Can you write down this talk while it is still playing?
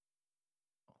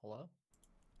Hello?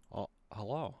 Oh,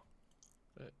 hello.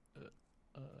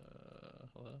 Uh,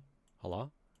 Hello?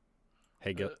 Hello?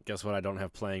 Hey, Uh, guess what I don't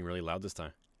have playing really loud this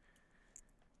time?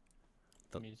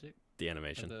 the The, music the or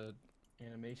animation. the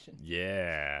animation?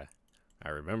 Yeah, I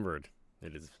remembered.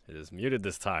 It is muted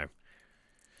this time.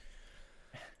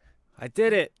 I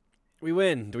did it. We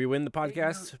win. Do we win the Hey,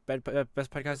 podcast?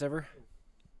 Best podcast ever? bro,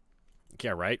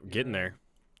 Yeah, right. you're Getting there.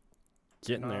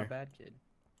 you're Getting not a there. bad kid.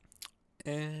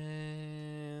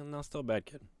 And no, still a bad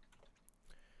kid.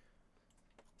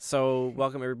 So,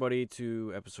 welcome everybody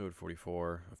to episode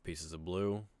 44 of Pieces of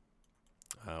Blue.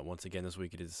 Once again, this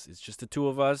week it's just the two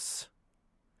of us,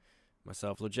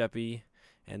 myself, Lejeppy,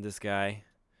 and this guy.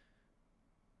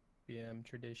 BM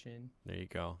tradition. There you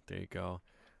go. There you go.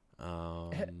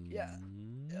 Yeah.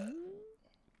 Yeah.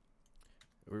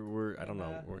 We're I don't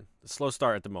And know. We're a slow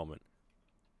start at the moment.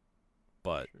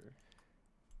 But sure.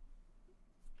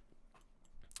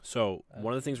 so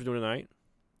one of the Okay. things we're doing tonight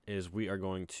is we are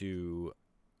going to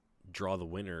draw the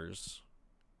winners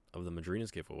of the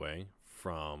Madrinas giveaway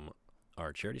from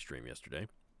our charity stream yesterday.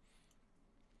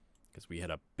 Because we had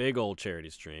a big old charity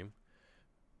stream.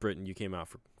 Britton, you came out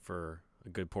for a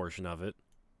good portion of it.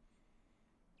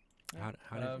 Yeah.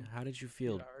 How did you Pretty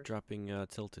feel hard. dropping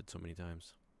Tilted so many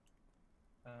times?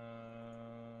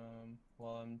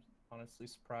 Well, I'm honestly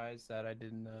surprised that I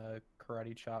didn't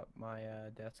karate chop my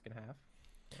desk in half.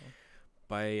 So,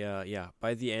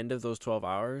 By the end of those 12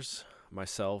 hours,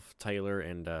 myself, Taylor,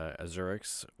 and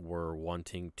Azurix were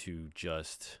wanting to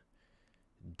just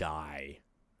die.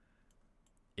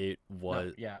 It no,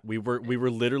 was yeah. we were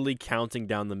literally counting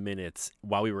down the minutes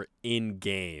while we were in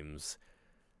games.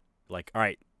 Like, all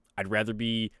right, I'd rather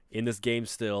be in this game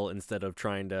still instead of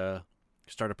trying to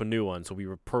start up a new one. So we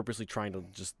were purposely trying to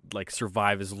just like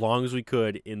survive as long as we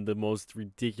could in the most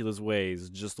ridiculous ways,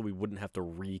 just so we wouldn't have to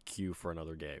re-queue for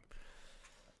another game.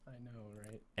 I know,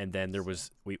 right? And then there So,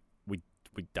 was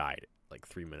we died like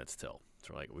 3 minutes till.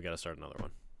 So we're like, we got to start another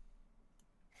one.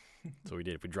 So we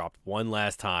did. We dropped one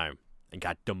last time and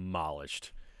got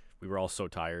demolished. We were all so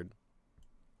tired.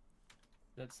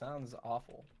 that sounds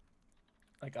awful.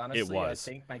 Like It honestly, I was.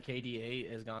 think my KDA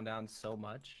has gone down so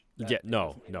much Yeah, that it no,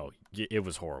 doesn't even no. It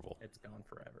was horrible. it's gone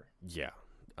forever. Yeah.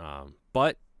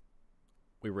 But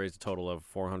we raised a total of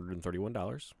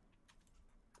 $431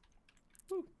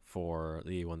 Woo. for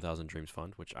the 1000 Dreams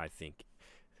Fund, which I think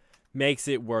makes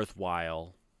it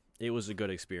worthwhile. It was a good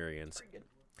experience. Pretty good.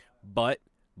 But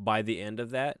by the end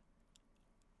of that,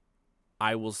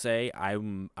 I will say I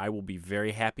will be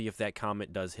very happy if that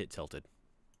comment does hit Tilted.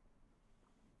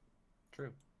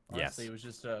 True. Honestly, Yes.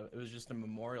 it was just a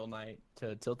memorial night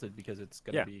to Tilted because it's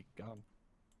gonna Yeah, be gone.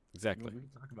 exactly. We can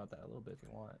talk about that a little bit if you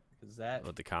want, because that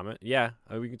With the comment, yeah,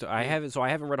 we can. I it haven't. So I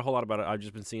haven't read a whole lot about it. I've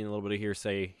just been seeing a little bit of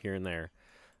hearsay here and there.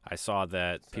 I saw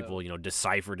that so. people,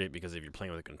 deciphered it because if you're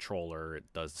playing with a controller,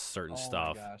 it does certain Oh my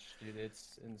stuff. gosh, dude,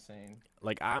 it's insane.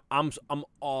 Like I'm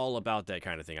all about that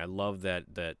kind of thing. I love that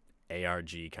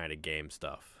ARG kind of game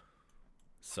stuff.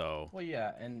 So Well,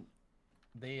 yeah, and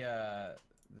they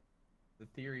the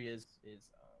theory is the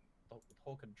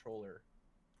whole controller.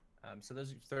 So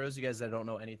those for those of you guys that don't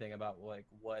know anything about like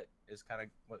what is kind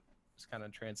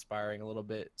of transpiring a little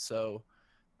bit. So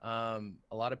a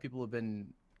lot of people have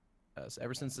been so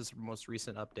ever since this most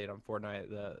recent update on Fortnite,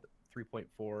 the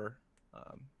 3.4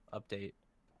 update.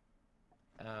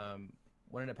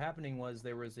 What ended up happening was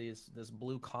there was this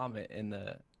blue comet in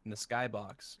the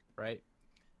skybox, right?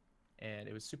 And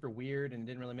it was super weird and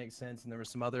didn't really make sense. And there was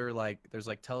some other there's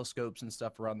like telescopes and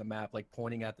stuff around the map like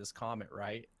pointing at this comet,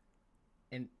 right?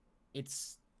 And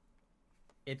it's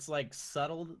it's like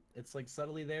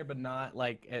subtly there, but not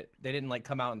like they didn't like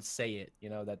come out and say it,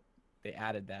 that they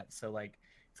added that. So like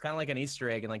it's kind of like an Easter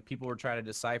egg, and like people were trying to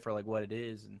decipher like what it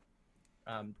is, and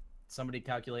um, somebody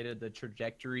calculated the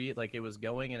trajectory like it was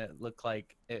going, and it looked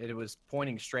like it was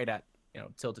pointing straight at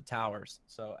Tilted Towers.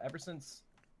 So ever since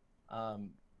um,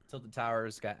 Tilted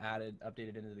Towers got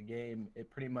updated into the game, it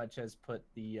pretty much has put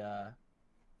you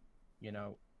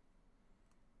know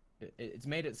it's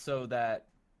made it so that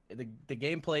the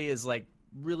gameplay is like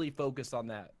really focused on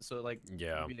that. So like I'll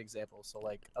yeah, give you an example. So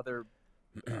like other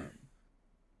um,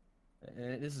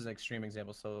 and this is an extreme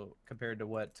example. So compared to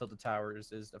what Tilted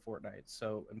Towers is to Fortnite.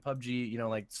 So in PUBG,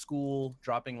 like school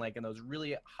dropping like in those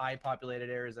really high populated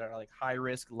areas that are like high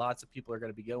risk, lots of people are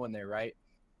going to be going there, right,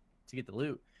 to get the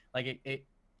loot. Like it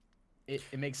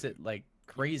makes it like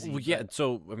crazy, well, yeah. but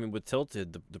So I mean, with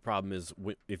Tilted, the problem is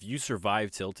if you survive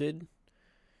Tilted and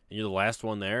you're the last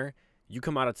one there, you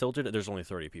come out of Tilted, there's only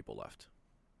 30 people left.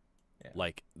 yeah,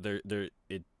 Like the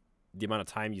amount of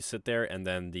time you sit there and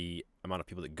then the amount of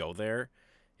people that go there,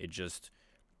 it just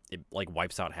it like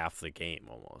wipes out half the game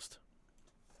almost.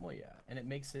 Well, yeah, and it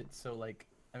makes it so like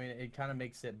I mean, it kind of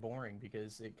makes it boring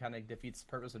because it kind of defeats the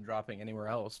purpose of dropping anywhere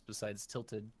else besides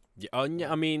Tilted. Yeah,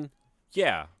 yeah, I Like mean,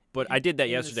 yeah, but I did that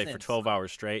in a yesterday for sense, 12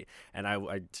 hours straight, and I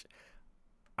want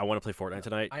to play Fortnite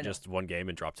tonight, I know, just one game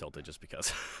and drop Tilted just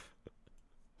because.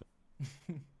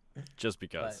 Just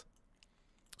because. but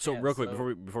So yeah, real quick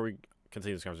so before we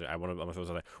continue this conversation, I'm gonna throw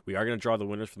something. We are gonna draw the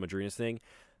winners for the Madrinas thing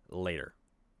later.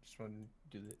 just want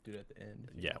to do it at the end.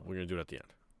 If you Yeah, want. we're gonna do it at the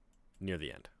end, near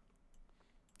the end,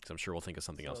 because I'm sure we'll think of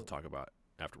something else to So talk about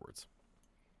afterwards.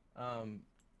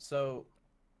 so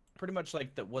pretty much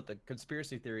like what the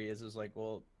conspiracy theory is like,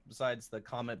 well, besides the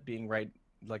comment being right,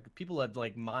 like people have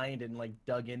like mined and like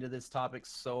dug into this topic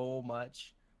so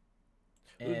much,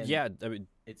 and Yeah, I mean,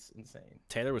 it's insane.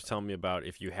 Taylor was telling me about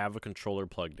if you have a controller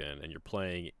plugged in and you're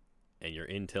playing, and you're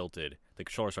in Tilted, the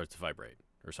controller starts to vibrate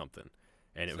or something,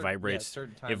 and it Yeah, vibrates.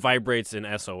 certain It times. vibrates in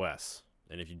SOS,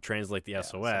 and if you translate the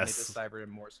Yeah, so they SOS, decipher in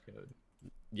Morse code.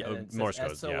 yeah, And then it Morse says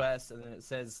code, yeah, SOS, and then it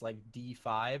says like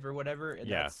D5 or whatever, and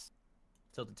yeah, that's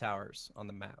Tilted Towers on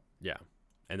the map. yeah,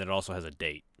 and then it also has a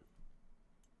date,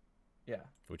 Yeah,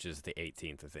 which is the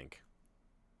 18th, I think,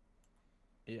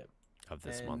 yeah. of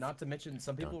this And month. not to mention,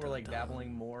 some Dun, people were dun, like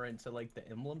dabbling dun. more into like the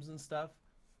emblems and stuff.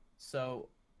 So,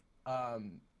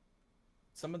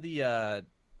 some of the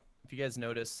if you guys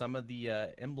notice, some of the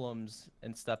emblems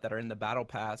and stuff that are in the battle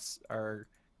pass are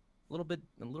a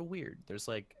little weird. There's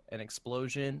like an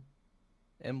explosion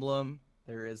emblem.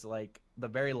 There is like the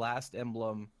very last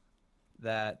emblem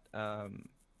that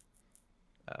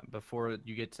before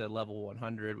you get to level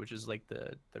 100, which is like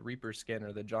the Reaper skin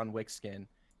or the John Wick skin,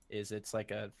 is it's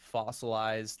like a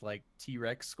fossilized like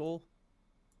T-Rex skull,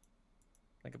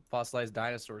 like a fossilized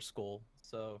dinosaur skull.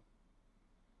 So,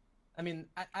 I mean,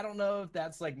 I don't know if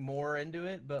that's like more into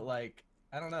it, but like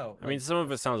I don't know. I mean, Like some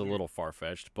of it that's sounds a weird. little far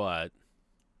fetched, but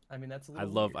I mean, that's a I little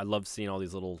love weird. I love seeing all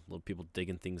these little people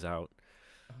digging things out.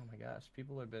 Oh my gosh,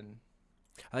 people have been.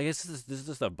 I guess this is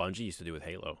the stuff Bungie used to do with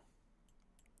Halo.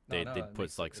 No, They it put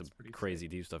makes like it, some it's pretty crazy sick.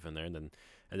 deep stuff in there, and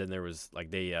then there was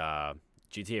like they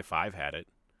GTA 5 had it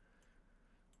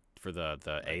for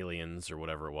the Right, aliens or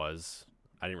whatever it was.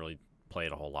 I didn't really play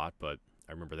it a whole lot, but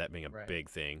I remember that being a right. big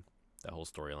thing. That whole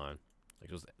storyline, like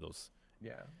those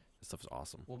Yeah. that stuff is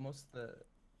awesome. Well,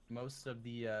 most of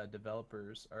the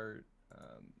developers are.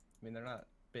 I mean, they're not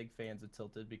big fans of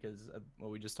Tilted because of what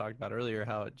we just talked about earlier.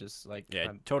 How it just like Yeah,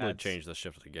 kind it of totally adds. changed the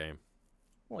shift of the game.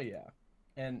 Well, yeah,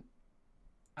 and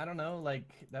I don't know.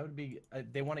 Like that would be.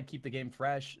 They want to keep the game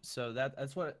fresh, so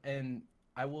that's what. And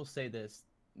I will say this: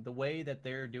 the way that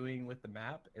they're doing with the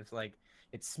map, it's like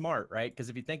it's smart, right? Because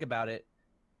if you think about it,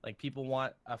 like people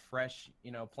want a fresh,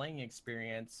 playing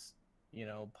experience.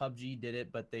 PUBG did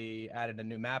it, but they added a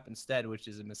new map instead, which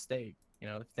is a mistake.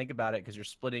 Think about it because you're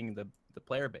splitting the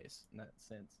player base in that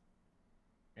sense.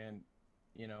 And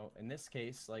in this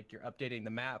case, like you're updating the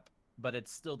map, but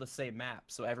it's still the same map,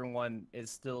 so everyone is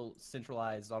still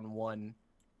centralized on one,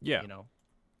 Yeah, you know,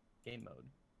 game mode,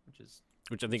 which is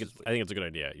which I think which it's is I weird. think it's a good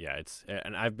idea. Yeah, it's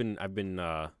and I've been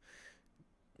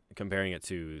comparing it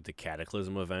to the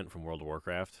Cataclysm event from World of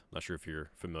Warcraft. Not sure if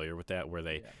you're familiar with that, where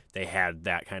Yeah, they had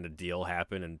that kind of deal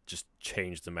happen and just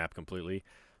changed the map completely.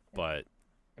 yeah. But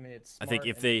I mean, it's I think smart,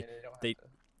 if and they don't have they to.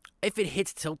 if it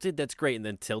hits Tilted, that's great, and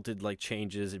then Tilted like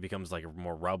changes, it becomes like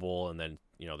more rubble, and then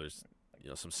there's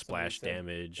Like some somebody splash said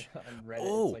damage. on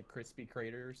Reddit, it's Oh, like Crispy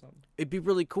Crater or something. it'd be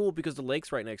really cool because the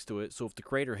lake's right next to it. So if the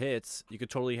crater hits, you could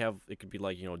totally have it could be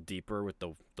like deeper with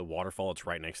the waterfall. It's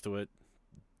right next to it,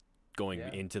 going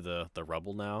Yeah, into the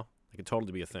rubble now. It could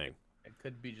totally be a thing. it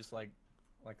could be just like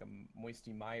a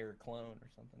Moisty Meyer clone or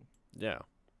something. Yeah.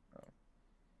 Oh,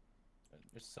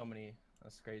 there's so many.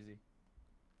 That's crazy.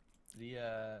 The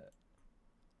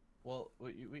well,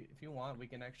 if you want, we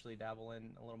can actually dabble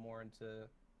in a little more into,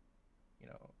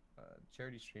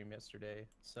 charity stream yesterday.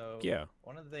 So Yeah.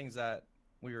 one of the things that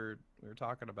we were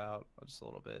talking about just a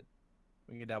little bit,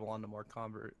 we can dabble onto more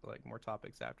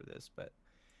topics after this. But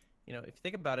if you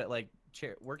think about it, like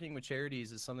working with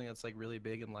charities is something that's like really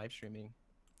big in live streaming,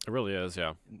 It really is.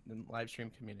 Yeah. in live stream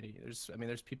community.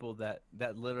 There's people that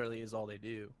literally is all they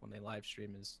do when they live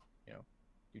stream is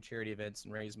do charity events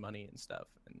and raise money and stuff.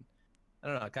 And I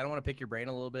don't know, I kind of want to pick your brain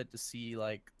a little bit to see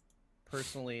like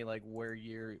personally like where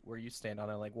you stand on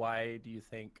it. Like why do you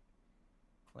think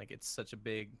like it's such a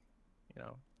big, you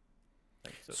know,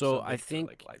 like so So I big for think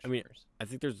like live I mean streamers? I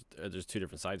think there's two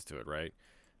different sides to it, right?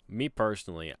 Me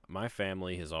personally, my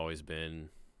family has always been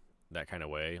that kind of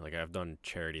way. Like I've done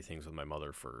charity things with my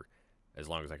mother for as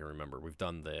long as I can remember. We've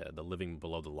done the living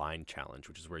below the line challenge,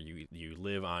 which is where you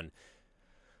live on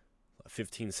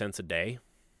 15 cents a day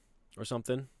or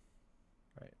something,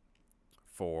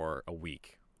 for a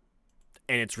week.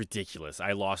 And it's ridiculous.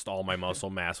 I lost all my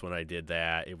muscle mass when I did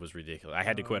that. It was ridiculous. I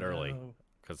had to quit early No.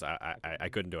 because I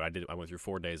couldn't do it. I went through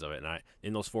 4 days of it, and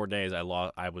in those 4 days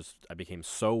I became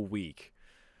so weak.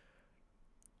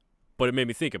 But it made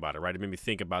me think about it, right? It made me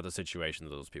think about the situation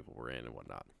that those people were in and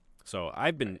whatnot. So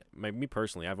me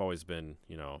personally, I've always been,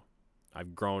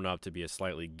 I've grown up to be a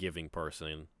slightly giving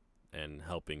person and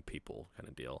helping people kind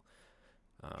of deal.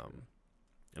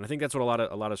 And I think that's what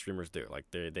a lot of streamers do. Like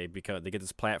they get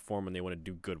this platform and they want to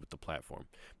do good with the platform.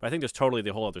 But I think there's totally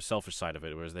the whole other selfish side of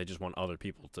it, whereas they just want other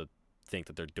people to think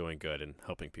that they're doing good and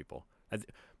helping people. Right.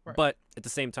 But at the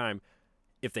same time,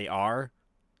 if they are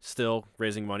still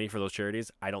raising money for those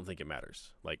charities, I don't think it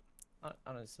matters. Like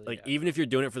honestly, even if you're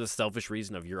doing it for the selfish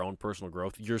reason of your own personal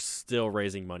growth, you're still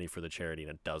raising money for the charity,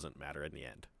 and it doesn't matter in the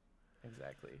end.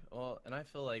 Exactly. Well, and I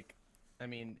feel like, I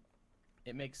mean,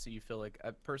 it makes you feel like,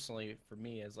 personally, for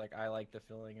me, is like I like the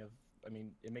feeling of, I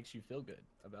mean, it makes you feel good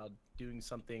about doing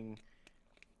something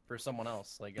for someone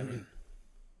else. Like, I mean,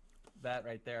 that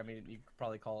right there, I mean, you could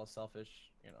probably call it selfish,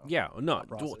 Yeah, no.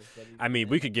 process, I mean,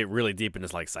 we could get really deep into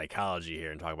like psychology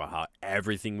here and talk about how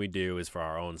everything we do is for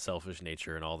our own selfish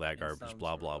nature and all that garbage,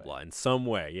 blah blah blah. In some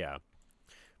way, yeah.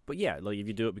 But yeah, like if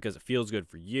you do it because it feels good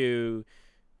for you,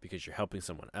 because you're helping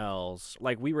someone else.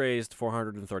 Like we raised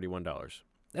 $431.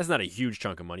 That's not a huge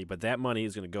chunk of money, but that money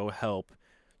is going to go help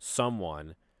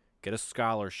someone get a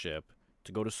scholarship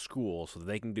to go to school so that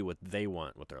they can do what they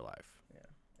want with their life. Yeah,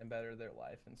 and better their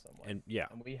life in some way. And yeah,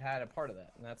 and we had a part of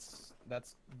that, and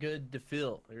that's good to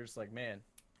feel. You're just like, man,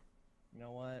 you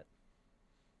know what?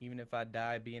 Even if I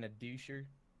die being a doucher,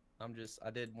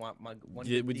 I did want my one.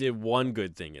 We did one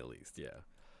good thing at least. Yeah.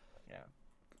 Yeah.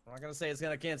 I'm not gonna say it's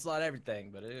gonna cancel out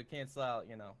everything, but it'll cancel out,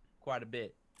 quite a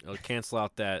bit. It'll cancel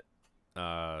out that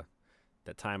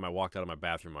time I walked out of my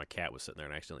bathroom, my cat was sitting there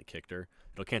and I accidentally kicked her.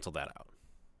 It'll cancel that out.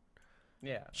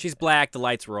 Yeah. She's black. The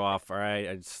lights were off. All right.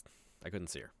 I couldn't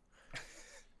see her.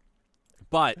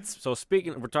 But so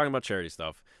we're talking about charity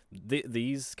stuff.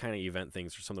 These kind of event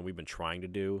things are something we've been trying to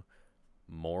do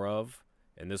more of.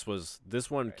 And this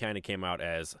one kind of came out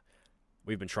as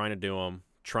we've been trying to do them,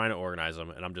 trying to organize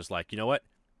them. And I'm just like, you know what?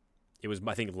 It was,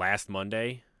 I think, last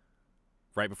Monday,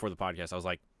 right before the podcast. I was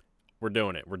like, we're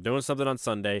doing it. We're doing something on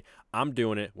Sunday. I'm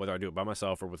doing it, whether I do it by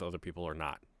myself or with other people or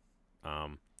not.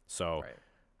 So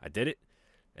I did it.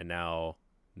 And now,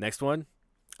 next one,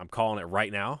 I'm calling it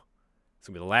right now. It's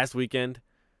going to be the last weekend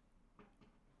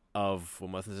of,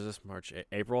 what month is this? March,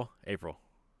 April? April.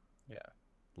 Yeah.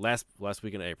 Last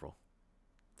weekend of April.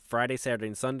 Friday, Saturday,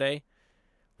 and Sunday.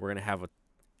 We're going to have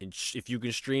if you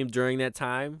can stream during that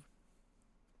time,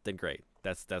 then great.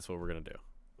 That's what we're going to do.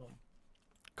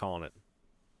 Calling it.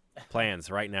 Plans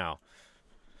right now.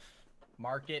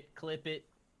 Mark it, clip it.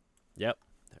 Yep.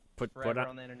 Put it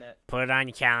on the internet. Put it on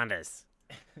your calendars.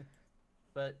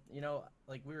 But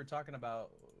like we were talking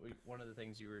about, one of the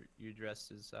things you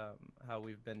addressed is how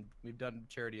we've done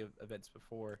charity events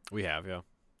before. We have, yeah.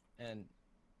 And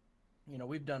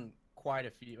we've done quite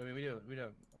a few. I mean, we do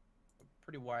a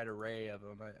pretty wide array of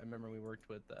them. I remember we worked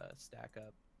with Stack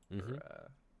Up for a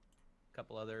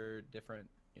couple other different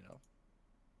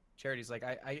charities. Like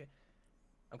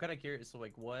I'm kind of curious, so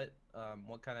like what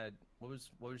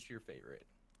was your favorite,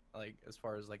 like as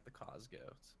far as like the cause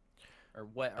goes, or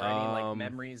any like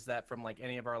memories that from like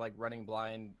any of our like Running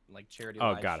Blind like charity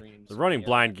live streams? The Running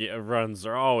Blind runs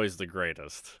are always the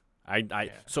greatest.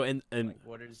 So and like,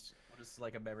 what is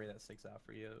like a memory that sticks out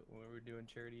for you when we were doing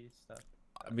charity stuff?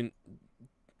 I mean,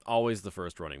 always the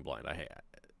first Running Blind.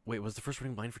 Wait, was the first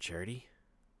Running Blind for charity?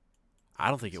 I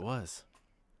don't think it was.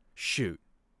 Shoot.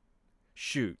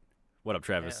 What up,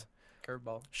 Travis? Yeah.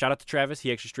 Curveball. Shout out to Travis.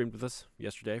 He actually streamed with us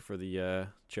yesterday for the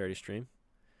charity stream.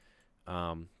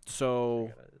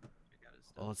 So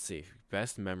let's see.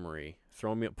 Best memory.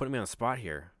 Putting me on the spot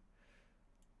here.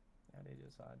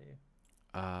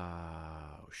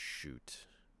 Oh, shoot.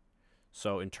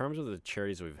 So in terms of the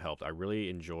charities that we've helped, I really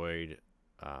enjoyed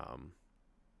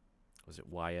was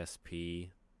it YSP?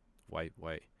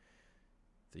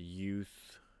 The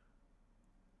youth.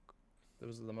 That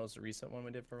was the most recent one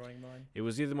we did for Running Blind? It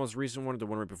was either the most recent one or the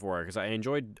one right before, because I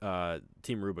enjoyed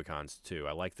Team Rubicon's too.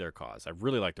 I like their cause. I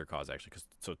really like their cause, actually.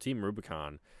 So Team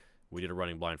Rubicon, we did a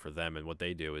Running Blind for them, and what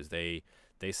they do is they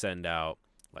send out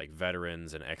like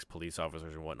veterans and ex-police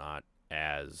officers and whatnot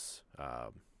as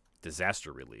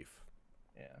disaster relief.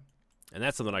 Yeah. And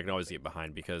that's something I can always get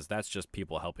behind, because that's just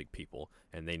people helping people,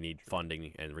 and they need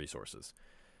funding and resources.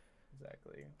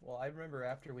 Exactly. Well, I remember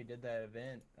after we did that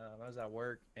event, I was at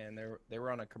work, and they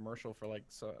were on a commercial for like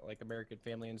American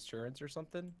Family Insurance or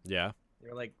something. Yeah. They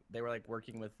were like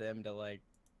working with them to like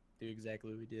do exactly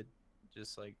what we did.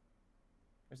 just like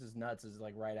this is nuts. Is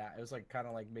like right at it was like kind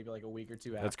of like maybe like a week or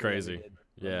two after. That's that we crazy. did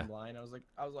Yeah. Running Blind. I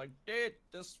was like, dude,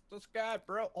 this guy,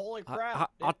 bro, holy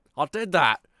crap. I did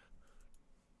that.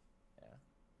 Yeah.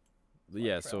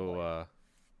 Yeah. Like So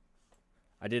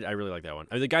I really like that one.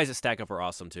 I mean, the guys at Stack Up are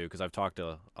awesome too, because I've talked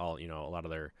to all a lot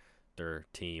of their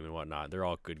team and whatnot. They're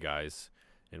all good guys,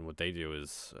 and what they do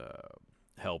is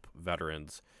help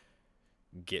veterans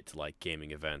get to like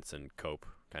gaming events and cope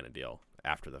kind of deal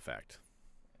after the fact.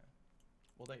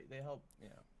 Well, they help.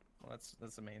 Well,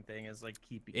 that's the main thing is like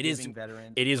keep It is- giving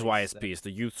veterans. It is places YSP. It's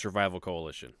the Youth Survival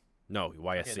Coalition. No,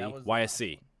 YSC. that was the last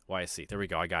YSC. YSC. There we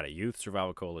go. I got it. Youth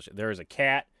Survival Coalition. There is a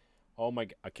cat. Oh my.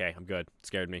 Okay, I'm good. It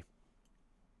scared me.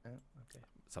 that- Okay,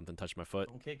 Something touched my foot.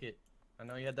 don't kick it. I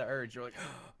know you had the urge. You're like,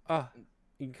 Oh,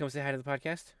 you can come say hi to the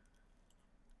podcast.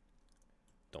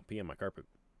 Don't pee on my carpet.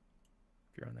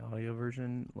 if you're on the audio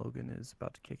version, Logan is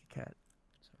about to kick a cat.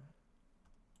 So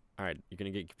All right, you're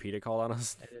gonna get PETA called on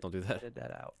us. Don't do that. edit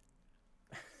that out.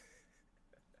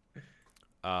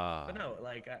 Uh, But no,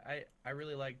 like I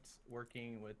really liked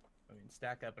working with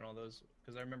Stack Up and all those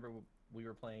because I remember we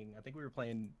were playing. I think we were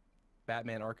playing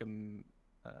Batman Arkham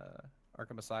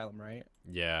Asylum, right?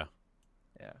 yeah.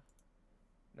 Yeah,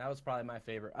 that was probably my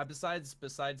favorite. Besides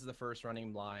the first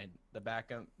Running Blind, the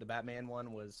Batman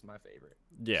one was my favorite.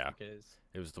 just Yeah. because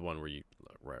It was the one where you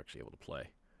were actually able to play.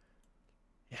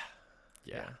 yeah.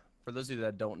 Yeah. For those of you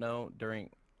that don't know,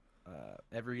 during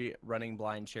every Running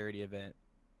Blind charity event,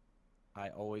 I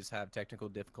always have technical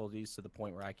difficulties to the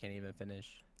point where I can't even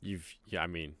finish. I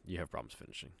mean, you have problems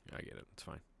finishing. I get it. It's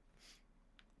fine.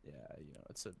 Yeah,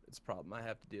 it's a problem I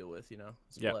have to deal with.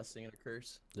 It's a Yep. blessing and a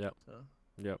curse. Yep. So,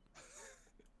 Yep.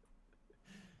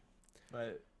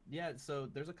 but yeah, so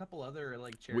there's a couple other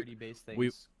like charity-based things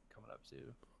we- coming up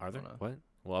too. Are there? Wanna- What?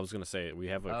 Well, I was gonna say we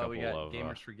have a Oh, couple we got of.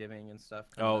 Gamers for Giving and stuff.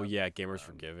 coming Oh up, yeah, Gamers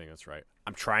for Giving. That's right.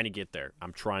 I'm trying to get there.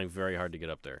 I'm trying very hard to get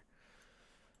up there.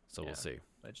 So Yeah. we'll see.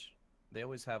 which they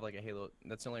always have like a Halo.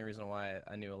 That's the only reason why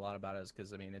I knew a lot about it is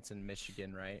because it's in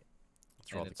Michigan, right?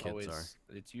 That's where all the it's kids always are.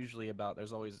 it's usually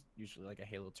there's always usually like a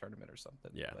Halo tournament or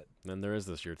something. Yeah. But, And then there is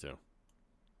this year too.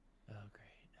 oh great.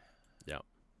 Yep.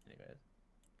 Anyways.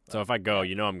 So if I go,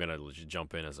 yeah. I'm gonna legit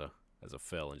jump in as a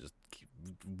fill and just keep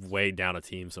way down a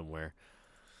team somewhere.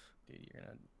 Dude, you're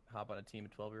gonna hop on a team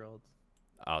of 12-year-olds.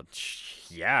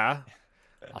 Yeah.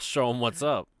 I'll show them what's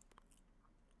up.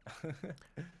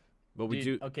 But we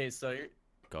Dude, do. Okay, so you're,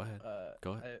 Go ahead.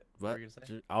 Go ahead. what What? were you gonna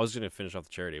say? I was gonna finish off the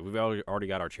charity. We've already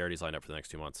got our charities lined up for the next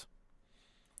 2 months.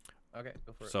 Okay,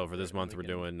 go for it. So for this And month, we we're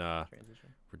can doing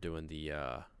transition.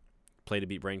 the Play to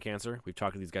Beat Brain Cancer. We've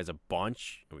talked to these guys a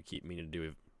bunch, and we keep meaning to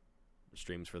do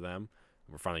streams for them.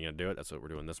 We're finally gonna do it. That's what we're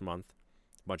doing this month.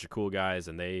 A bunch of cool guys,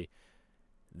 and they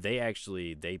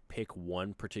pick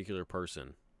one particular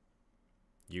person,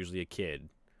 usually a kid,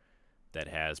 that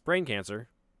has brain cancer,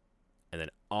 and then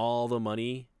all the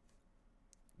money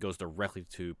goes directly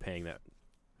to paying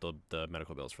the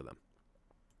medical bills for them.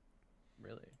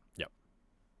 Really?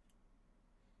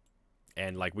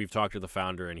 And like we've talked to the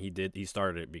founder, and he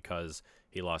started it because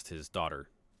he lost his daughter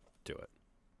to it.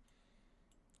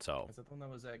 So Is that the one that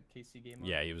was at KC Game On?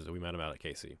 yeah, we met him out at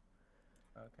KC.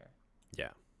 Okay. Yeah.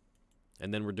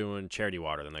 And then we're doing Charity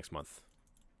Water the next month,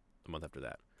 the month after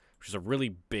that, which is a really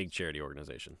big charity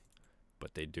organization.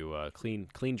 But they do clean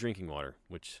drinking water,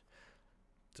 which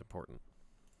is important.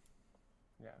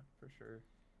 Yeah, for sure.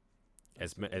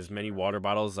 As many water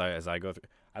bottles as I go through.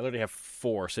 I literally have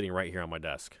 4 sitting right here on my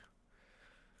desk.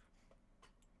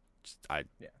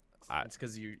 It's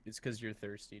because you're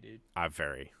thirsty, dude. I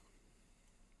very.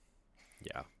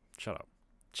 Yeah. Shut up.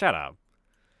 Shut up.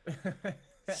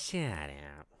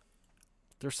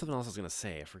 There's something else I was gonna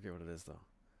say. I forget what it is though.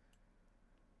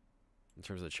 In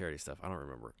terms of the charity stuff, I don't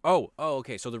remember. Oh,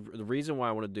 okay. So the reason why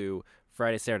I want to do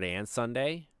Friday, Saturday, and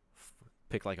Sunday,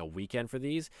 pick like a weekend for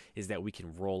these, is that we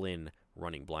can roll in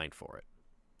Running Blind for it.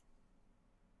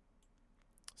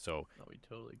 So Oh, we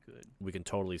totally could. we can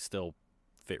totally still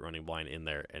fit Running Blind in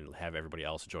there and have everybody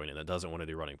else join in that doesn't want to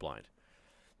do Running Blind.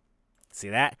 See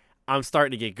that? I'm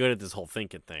starting to get good at this whole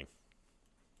thinking thing.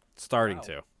 Starting Wow.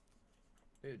 to.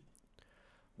 Dude.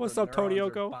 What's the up, Tony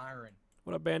neurons are Oko? firing.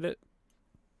 What up, Bandit?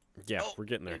 Yeah, Oh, we're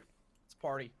getting there. It's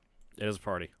party. It is a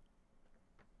party.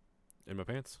 In my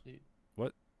pants?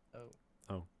 Oh.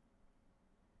 Oh. All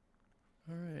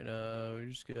right.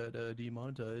 We just got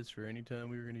demonetized for any time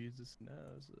we were gonna use this now.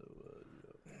 So.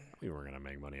 We weren't going to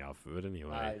make money off of it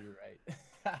anyway. You're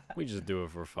right. We just do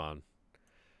it for fun.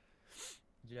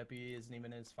 Jeppy isn't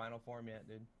even in his final form yet,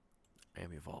 dude. I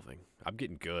am evolving. I'm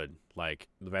getting good. Like,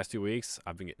 the past 2 weeks,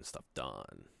 I've been getting stuff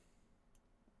done.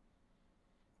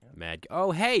 Mad.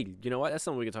 Oh, hey, you know what? That's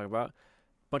something we can talk about.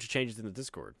 Bunch of changes in the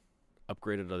Discord.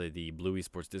 Upgraded the Blue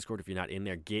Esports Discord. If you're not in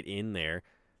there, get in there.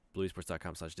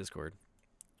 BlueEsports.com/Discord.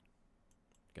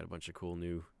 Got a bunch of cool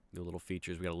new little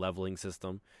features. We got a leveling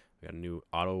system. We got a new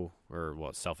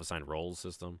self-assigned roles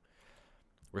system.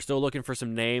 We're still looking for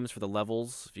some names for the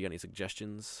levels. If you got any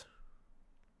suggestions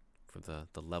for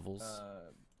the levels.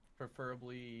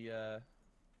 Preferably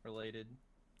related.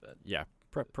 But Yeah,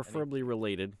 preferably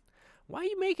related. Why are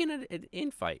you making it an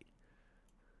infight?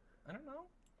 I don't know.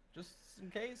 Just in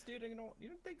case, dude. You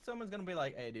don't think someone's gonna be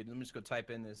like, "Hey, dude, let me just go type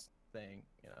in this thing,"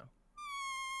 you know?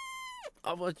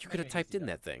 Oh, well, you could have Maybe typed easy in done.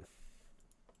 that thing.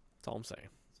 That's all I'm saying.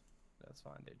 That's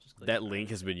fine, dude. Just click That it. link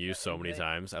has been used so many Anything.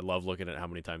 times. I love looking at how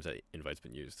many times that invite's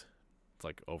been used. It's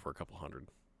like over a couple hundred.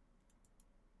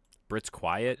 Brit's I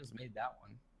quiet. just made that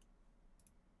one.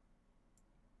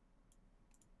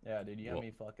 Yeah, dude. You got Well,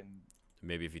 me fucking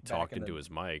Maybe if he back talked in into the- his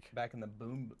mic. back in the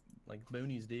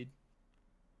boonies, dude.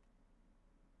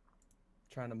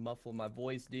 Trying to muffle my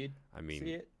voice, dude. I mean,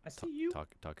 See it? I see you.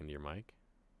 talking to your mic.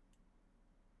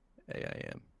 Hey, I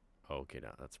am. Oh, okay,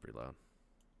 now that's pretty loud.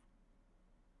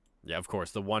 Yeah, of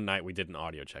course. The one night we did an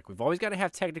audio check. We've always got to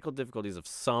have technical difficulties of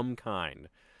some kind.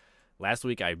 Last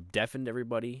week I deafened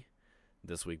everybody.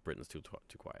 This week Britain's too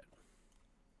quiet.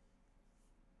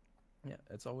 Yeah,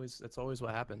 it's always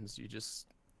what happens. You just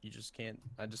can't.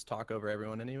 I just talk over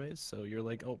everyone anyways. So you're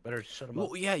like, oh, better shut them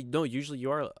up. Well, yeah, no. Usually you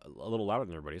are a little louder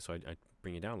than everybody, so I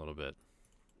bring you down a little bit.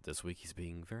 This week he's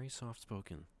being very soft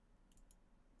spoken.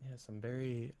 Yes, I'm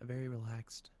very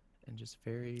relaxed and just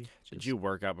very. Did you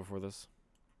work out before this?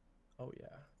 Oh yeah.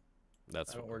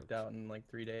 That's I haven't worked out in like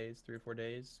 3 or 4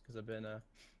 days because I've been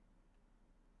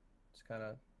just kind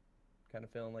of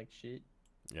feeling like shit.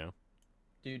 Yeah.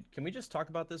 Dude, can we just talk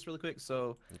about this really quick?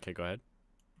 So Okay, go ahead.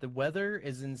 the weather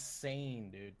is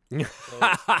insane, dude.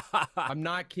 I'm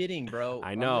not kidding, bro.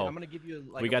 I know. I'm gonna give you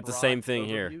like We a got the broad same thing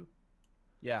here. overview.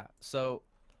 Yeah. So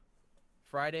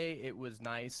Friday it was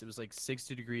nice. It was like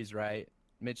 60 degrees, right?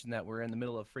 Mentioned that we're in the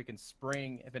middle of freaking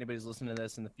spring. If anybody's listening to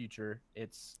this in the future,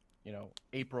 it's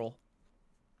April.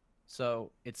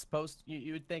 So it's supposed.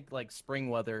 You would think like spring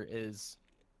weather is,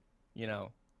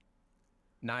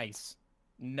 nice.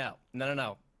 No.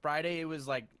 Friday it was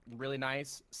like really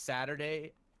nice.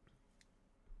 Saturday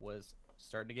was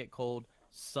starting to get cold.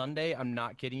 Sunday, I'm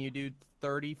not kidding you, dude,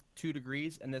 32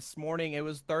 degrees. And this morning it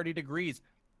was 30 degrees.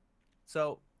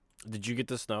 So Did you get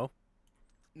the snow?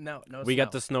 no. We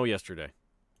got snow. the snow yesterday.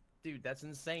 Dude, that's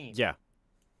insane. Yeah.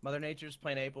 Mother Nature's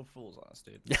playing April Fools on us,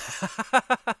 dude.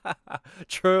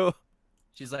 True.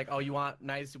 She's like, oh, you want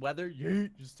nice weather?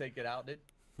 Yeet. Just take it out, dude.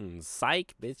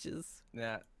 Psych, bitches.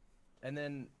 Yeah. And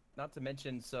then, not to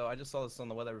mention, so I just saw this on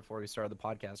the weather before we started the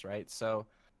podcast, right? So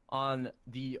on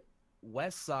the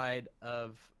west side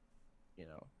of,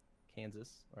 Kansas,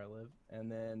 where I live,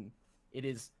 and then it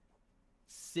is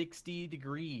 60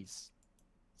 degrees.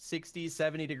 60,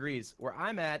 70 degrees. Where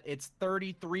I'm at, it's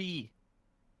 33.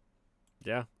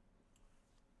 Yeah.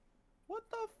 What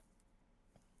the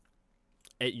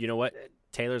Hey, you know what?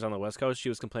 Taylor's on the West Coast. She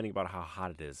was complaining about how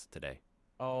hot it is today.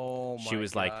 Oh my She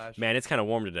was gosh. like, man, it's kind of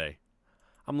warm today.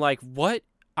 I'm like, what?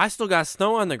 I still got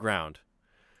snow on the ground.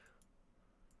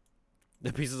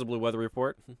 The Pieces of Blue weather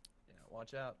report. Yeah,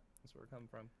 watch out. That's where we're coming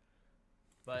from.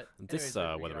 But This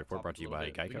anyways, we weather get off report brought topic to a you by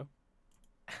little Geico.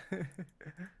 bit.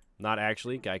 Not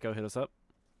actually. Geico, hit us up.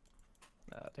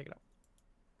 Take it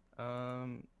out.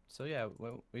 So yeah,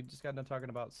 we just got done talking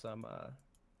about some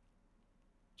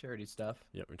charity stuff.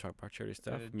 Yep, we talked about charity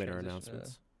stuff. Started Made our transition,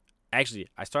 announcements. Actually,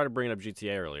 I started bringing up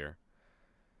GTA earlier.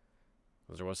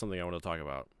 Because there was something I wanted to talk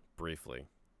about briefly.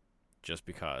 Just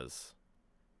because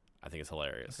I think it's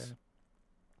hilarious. Okay.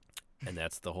 And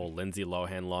that's the whole Lindsay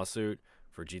Lohan lawsuit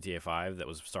for GTA 5 that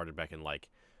was started back in like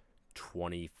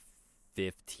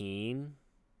 2015,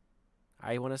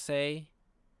 I want to say.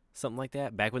 Something like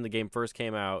that. Back when the game first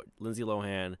came out, Lindsay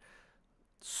Lohan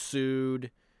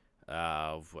sued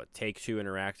Take-Two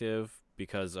Interactive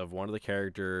because of one of the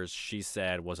characters she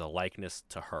said was a likeness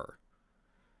to her.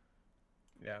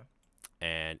 Yeah.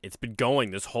 And it's been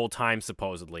going this whole time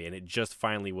supposedly, and it just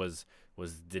finally was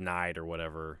denied or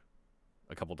whatever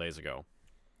a couple days ago.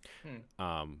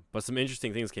 But some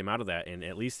interesting things came out of that, and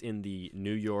at least in the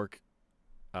New York,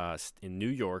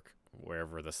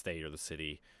 wherever the state or the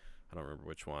city, I don't remember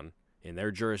which one, in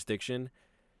their jurisdiction,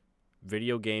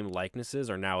 video game likenesses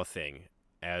are now a thing,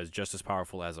 as just as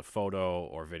powerful as a photo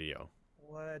or video.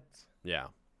 What? Yeah.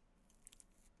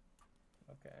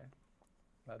 Okay.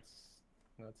 That's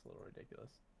a little ridiculous.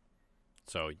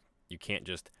 So you can't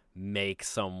just make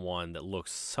someone that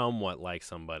looks somewhat like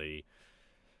somebody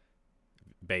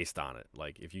based on it.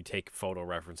 Like if you take photo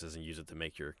references and use it to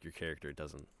make your character, it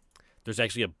doesn't. There's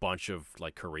actually a bunch of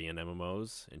like Korean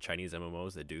MMOs and Chinese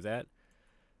MMOs that do that.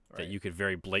 Right. That you could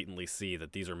very blatantly see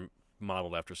that these are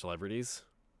modeled after celebrities.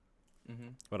 Mm-hmm.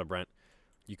 What up, Brent?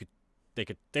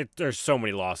 There's so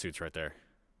many lawsuits right there.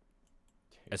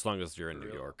 As long as you're in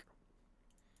New York.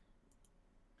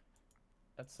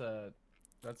 That's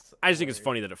I just think it's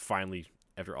funny that it finally,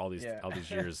 after all these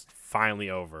years, finally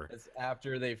over. It's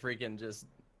after they freaking just.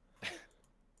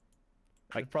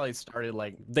 It probably started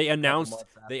like. They announced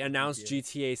GTA.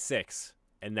 GTA 6,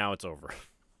 and now it's over.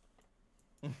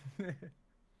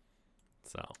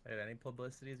 So. Hey, any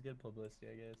publicity is good publicity,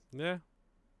 I guess. Yeah.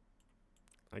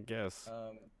 I guess.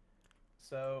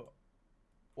 So,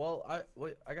 well,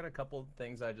 I got a couple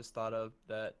things I just thought of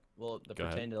that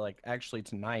pertain to like actually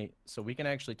tonight, so we can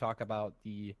actually talk about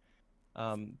the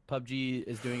PUBG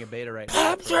is doing a beta right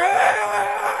now.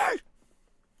 PUBG!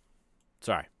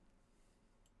 Sorry.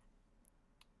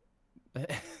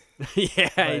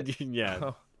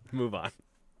 Yeah. Move on.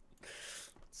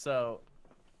 So,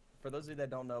 for those of you that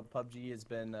don't know, PUBG has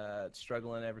been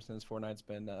struggling ever since Fortnite's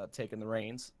been taking the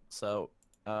reins. So,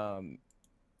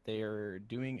 they're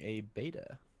doing a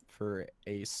beta for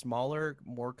a smaller,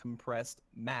 more compressed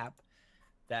map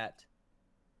that,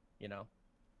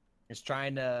 is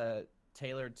trying to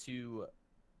tailor to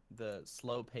the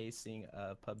slow pacing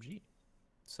of PUBG.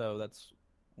 So that's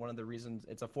one of the reasons.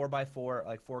 It's a 4x4,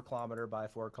 like 4 kilometer by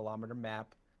 4 kilometer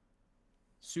map.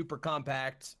 Super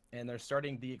compact, and they're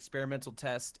starting the experimental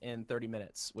test in 30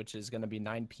 minutes, which is going to be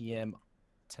 9 p.m.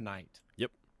 tonight.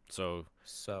 Yep. So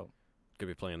could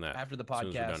be playing that after the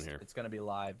podcast. It's going to be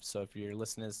live. So if you're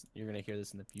listening, you're going to hear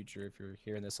this in the future. If you're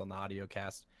hearing this on the audio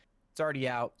cast, it's already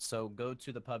out. So go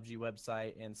to the PUBG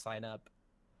website and sign up.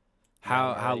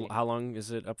 How long is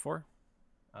it up for?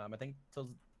 I think till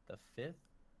the 5th.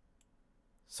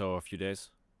 So a few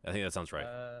days. I think that sounds right.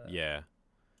 Yeah.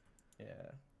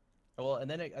 Well, and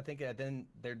then I think then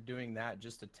they're doing that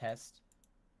just to test.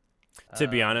 To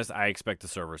be honest, I expect the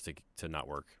servers to not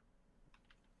work.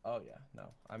 Oh yeah, no,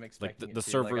 I'm expecting like the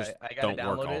servers don't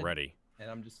work already, and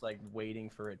I'm just like waiting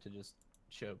for it to just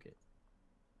choke it.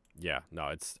 Yeah, no,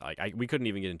 it's like we couldn't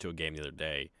even get into a game the other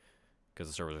day because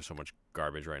the servers are so much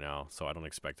garbage right now. So I don't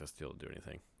expect us to be able to do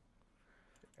anything.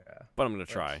 Yeah, but I'm gonna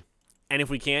try, and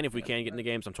if we can get into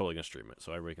games, I'm totally gonna stream it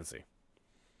so everybody can see.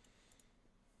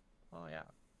 Oh yeah,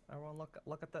 everyone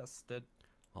look at this, dude.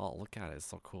 Oh, look at it, it's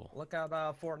so cool. Look at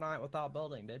Fortnite without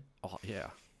building, dude. Oh yeah.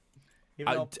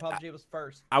 Even though PUBG was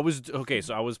first. I was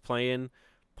playing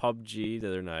PUBG the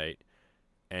other night,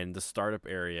 and the startup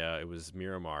area, it was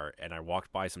Miramar, and I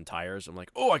walked by some tires. I'm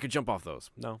like, oh, I could jump off those.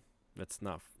 No, it's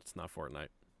not Fortnite.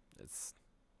 It's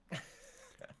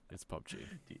PUBG.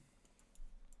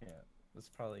 Yeah, that's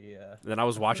probably And then I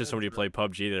was watching somebody play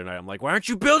PUBG the other night. I'm like, why aren't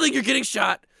you building? You're getting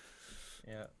shot.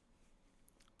 Yeah.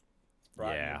 It's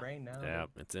brought in your brain now. Yeah,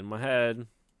 it's in my head.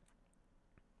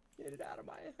 Get it out of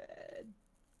my head.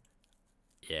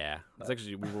 Yeah, it's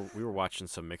actually we were watching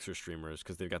some Mixer streamers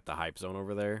because they've got the hype zone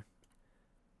over there.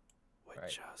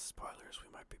 Which spoilers,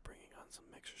 we might be bringing on some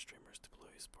Mixer streamers to Blue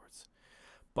Esports.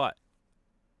 But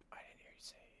I didn't hear you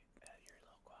say. You're a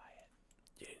little quiet.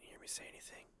 You didn't hear me say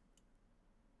anything.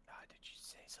 Did you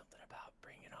say something about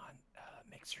bringing on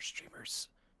Mixer streamers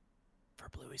for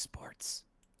Blue Esports?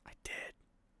 I did.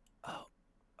 Oh,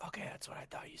 okay, that's what I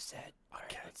thought you said.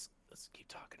 Okay, all right, let's keep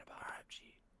talking about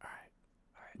PUBG. All right.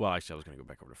 Well, actually, I was gonna go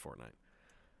back over to Fortnite.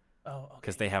 Oh, okay.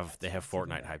 Because they have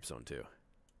Fortnite hype zone too,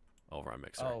 over on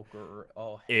Mixer.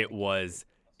 It was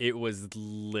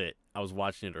lit. I was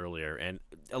watching it earlier, and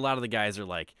a lot of the guys are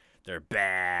like they're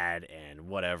bad and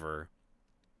whatever.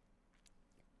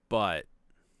 But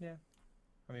yeah,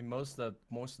 I mean most of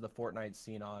the Fortnite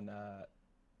scene on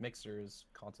Mixer is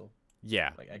console.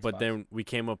 Yeah, but then we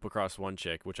came up across one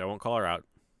chick, which I won't call her out.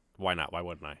 Why not? Why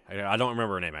wouldn't I? I don't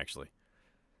remember her name actually.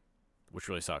 Which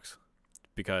really sucks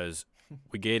because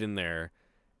we get in there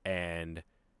and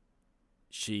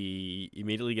she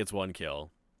immediately gets 1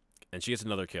 kill and she gets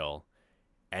another kill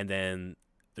and then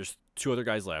there's 2 other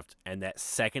guys left and that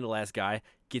second to last guy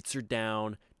gets her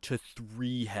down to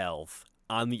 3 health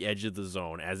on the edge of the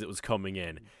zone as it was coming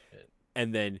in.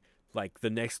 And then like the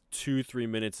next 2-3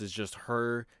 minutes is just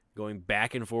her going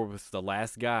back and forth with the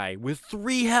last guy with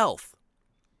 3 health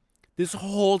this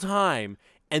whole time.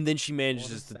 And then she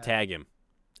manages to tag him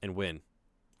and win.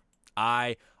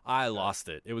 I lost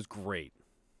it. It was great.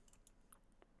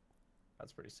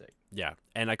 That's pretty sick. Yeah,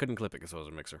 and I couldn't clip it because I was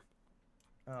a Mixer.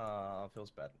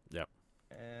 Feels bad. Yep.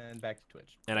 And back to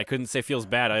Twitch. And I couldn't say feels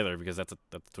bad either because that's a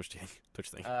Twitch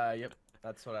thing. Yep.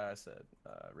 That's what I said.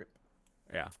 Rip.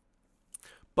 Yeah.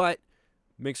 But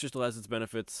Mixer still has its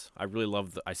benefits. I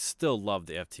still love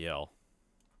the FTL.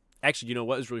 Actually, you know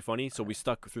what is really funny? So we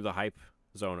stuck through the hype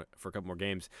zone for a couple more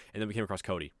games, and then we came across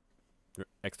Cody,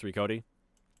 X3 Cody.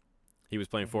 He was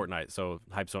playing Fortnite, so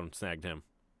hype zone snagged him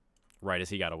right as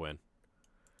he got a win.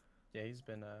 Yeah, he's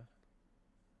been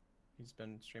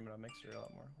streaming on Mixer a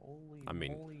lot more. Holy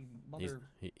moly,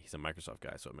 he's a Microsoft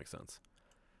guy, so it makes sense.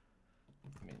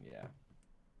 I mean, yeah,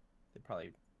 they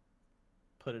probably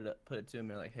put it to him.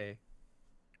 They're like, hey,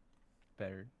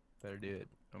 better do it.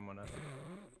 I'm gonna.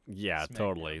 Yeah,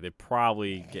 totally. They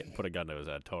probably put a gun to his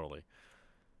head. Totally.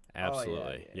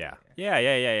 Absolutely. Oh, Yeah.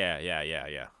 No,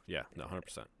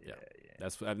 100%. Yeah.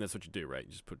 That's what you do, right?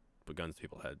 You just put guns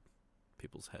to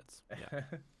people's heads. Yeah.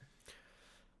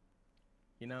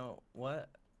 You know what?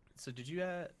 So did you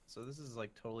so this is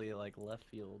like totally like left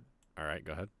field. All right,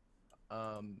 go ahead.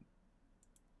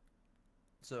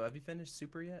 So have you finished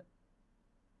Super yet?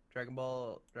 Dragon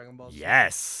Ball Super?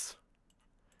 Yes.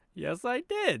 Yes, I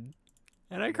did.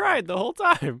 And I cried the whole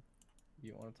time.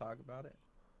 You want to talk about it?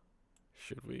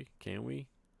 Should we? Can we?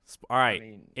 All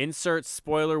right. Insert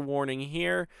spoiler warning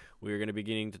here. We are going to be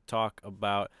beginning to talk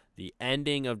about the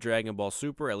ending of Dragon Ball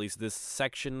Super, at least this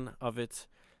section of it,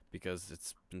 because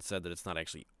it's been said that it's not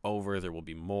actually over. There will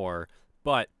be more,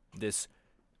 but this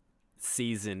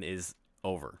season is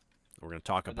over. We're going to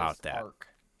talk about that.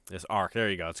 This arc. There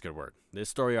you go. That's a good word. This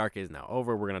story arc is now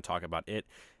over. We're going to talk about it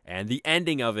and the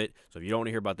ending of it. So if you don't want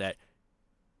to hear about that,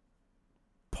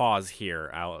 pause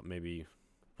here.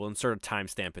 We'll insert a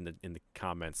timestamp in the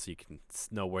comments so you can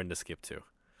know when to skip to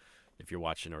if you're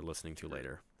watching or listening to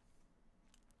later.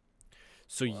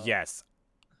 So yes,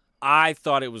 I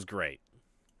thought it was great.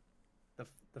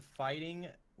 The fighting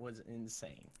was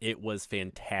insane. It was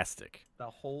fantastic. The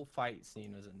whole fight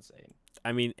scene was insane.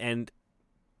 I mean, and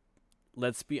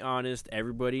let's be honest,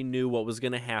 everybody knew what was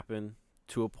going to happen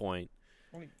to a point.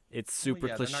 It's super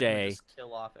cliche. They're not gonna just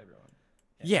kill off everyone.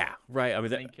 Yeah, right. I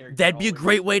mean, that'd be a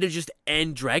great way to just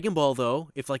end Dragon Ball, though.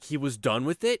 If like he was done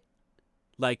with it,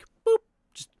 like boop,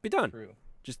 just be done. True.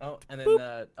 Just and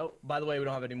then by the way, we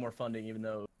don't have any more funding, even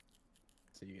though.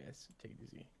 So you guys take it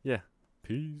easy. Yeah.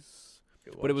 Peace.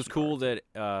 But it was cool that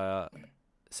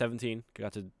 17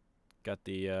 got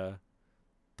the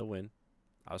win.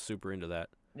 I was super into that.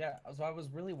 Yeah, so I was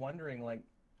really wondering like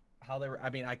how they were. I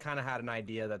mean, I kind of had an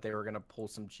idea that they were gonna pull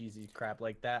some cheesy crap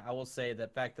like that. I will say the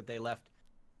fact that they left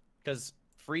because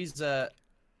Frieza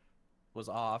was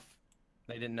off,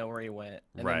 they didn't know where he went,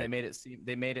 and then they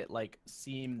made it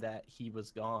seem that he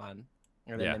was gone,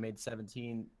 and then they made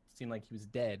 17 seem like he was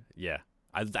dead. Yeah.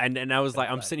 I was like,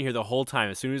 I'm sitting here the whole time.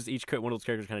 As soon as one of those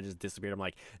characters kind of just disappeared, I'm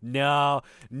like, no,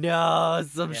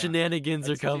 some shenanigans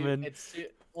are coming.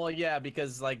 Well, yeah,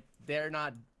 because like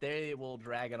they will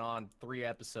drag it on 3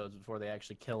 episodes before they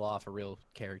actually kill off a real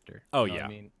character. Oh you know yeah, what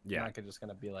I mean, you're not just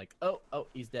gonna be like, oh,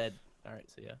 he's dead. All right,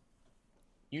 so yeah,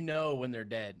 you know when they're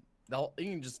dead. You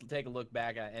can just take a look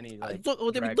back at any. Like,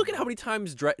 look at how many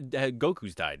times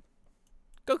Goku's died.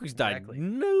 Goku's died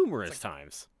numerous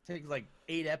times. It takes like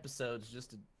 8 episodes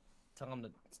just to tell him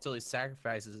that still he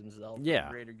sacrifices himself for the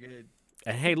greater good.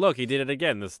 And hey, look, he did it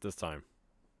again this time.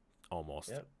 Almost.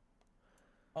 Yep.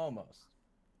 Almost.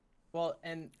 Well,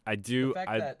 and I do.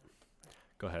 That,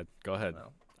 go ahead.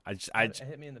 It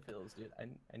hit me in the feels, dude.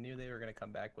 I knew they were gonna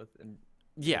come back with and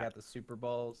they got the Super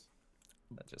Balls.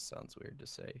 That just sounds weird to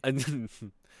say.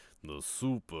 The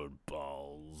Super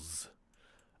Balls.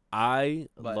 I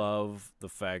love the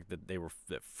fact that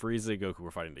that Frieza and Goku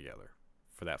were fighting together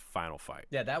for that final fight.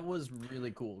 Yeah, that was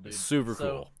really cool, dude. Super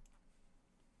cool.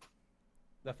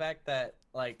 The fact that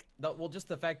just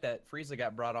the fact that Frieza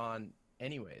got brought on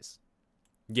anyways.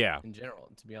 Yeah. In general,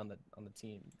 to be on the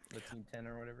team, the Team 10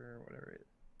 or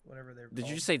whatever they're. Did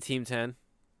you just say Team 10?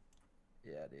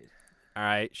 Yeah, dude. All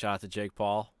right, shout out to Jake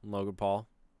Paul and Logan Paul.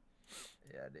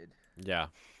 Yeah, dude. Yeah,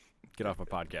 get off my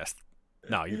podcast.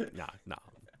 No.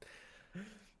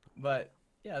 But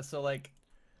yeah, so like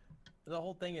the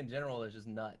whole thing in general is just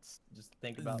nuts. Just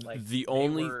think about like the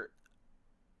only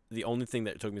thing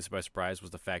that took me by surprise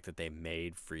was the fact that they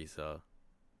made Frieza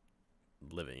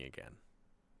living again.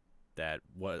 That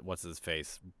what's his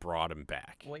face brought him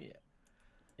back. Well,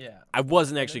 yeah. I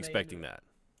wasn't actually expecting that.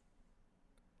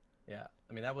 Yeah,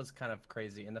 I mean that was kind of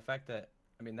crazy, and the fact that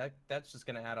that's just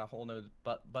gonna add a whole new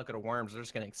bucket of worms. They're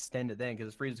just gonna extend it then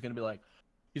because Frieza's gonna be like,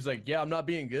 he's like, yeah, I'm not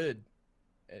being good,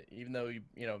 even though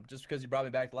just because you brought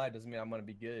me back to life doesn't mean I'm gonna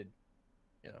be good,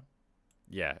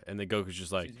 Yeah, and then Goku's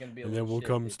just like, and then we'll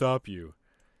come stop you.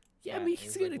 Yeah, I mean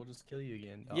he's gonna. We'll just kill you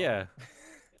again. Dog. Yeah.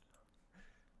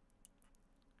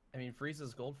 I mean,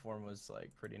 Frieza's gold form was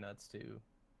like pretty nuts too.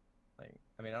 Like,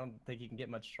 I mean, I don't think he can get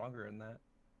much stronger than that.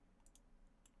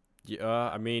 Yeah,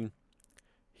 I mean,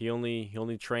 he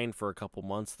only trained for a couple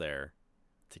months there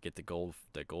to get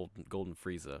golden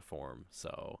Frieza form.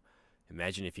 So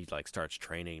imagine if he like starts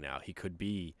training now, he could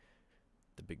be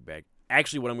the big bag.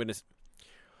 Actually, what I'm gonna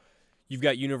you've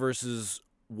got universes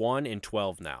 1 and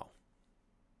 12 now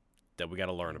that we got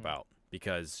to learn about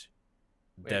because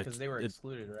because they were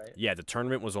excluded, right? yeah, the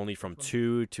tournament was only from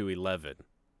 2 to 11,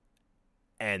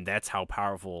 and that's how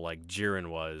powerful like Jiren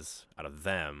was out of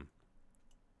them.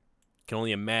 Can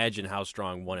only imagine how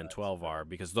strong 1 and 12 are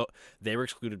because they were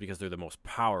excluded because they're the most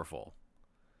powerful.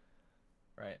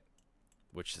 Right.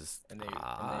 Which is and it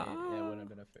wouldn't have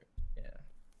been a fair. Yeah.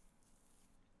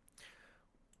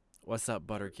 What's up,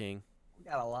 Butter King? We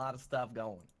got a lot of stuff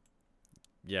going.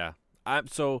 Yeah. I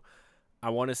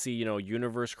want to see,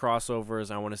 universe crossovers.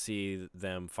 I want to see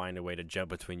them find a way to jump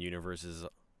between universes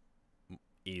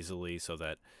easily so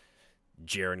that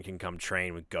Jiren can come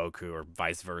train with Goku or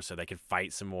vice versa. They could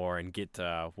fight some more and get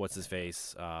what's his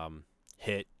face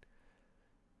Hit.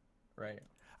 Right.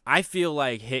 I feel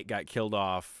like Hit got killed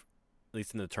off, at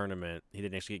least in the tournament. He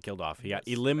didn't actually get killed off. He got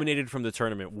eliminated from the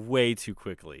tournament way too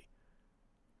quickly.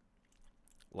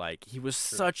 Like, he was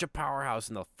such a powerhouse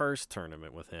in the first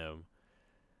tournament with him.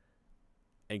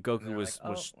 And Goku was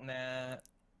nah.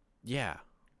 Yeah.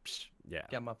 Yeah.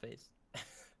 Got my face.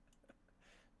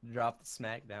 Dropped the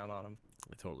smack down on him.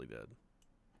 I totally did.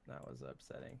 That was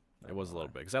upsetting. It was a little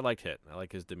bit because I liked Hit. I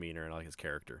like his demeanor and I like his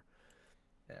character.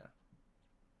 Yeah.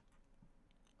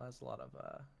 Well, that's a lot of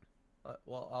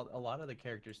a lot of the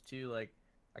characters too. Like,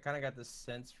 I kind of got this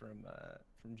sense from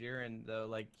Jiren though.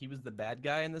 Like, he was the bad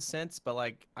guy in the sense, but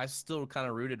like I still kind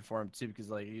of rooted for him too because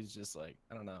like he's just like,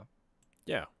 I don't know.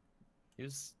 Yeah. He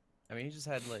just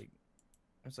had like,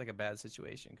 it was like a bad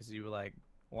situation because you were like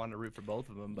wanted to root for both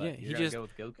of them, but he you're just go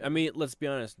with Goku. I mean, let's be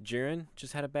honest. Jiren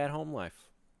just had a bad home life.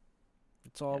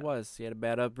 That's all it was. He had a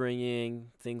bad upbringing.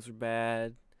 Things were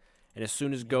bad, and as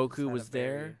soon as Goku was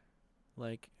there,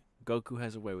 like Goku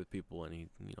has a way with people, and he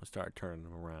started turning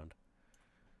them around.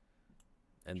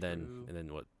 And then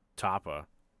what? Toppa,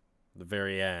 the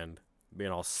very end,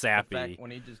 being all sappy. In fact,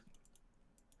 when he just,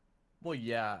 well,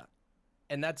 yeah,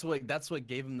 and that's what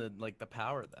gave him the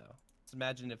power though. Just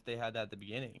imagine if they had that at the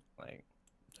beginning, like.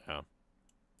 Oh.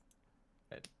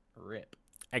 Rip.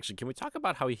 Actually, can we talk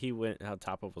about how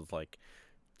Toppa was like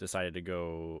decided to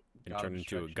go and turn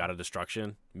into a God of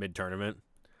Destruction mid-tournament?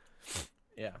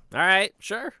 Yeah. All right,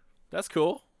 sure. That's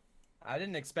cool. I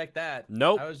didn't expect that.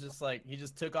 Nope. I was just like, he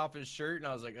just took off his shirt and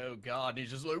I was like, oh god. And he's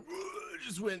just like,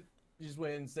 just went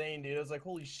insane, dude. I was like,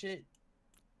 holy shit.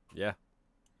 Yeah.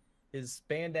 His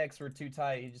spandex were too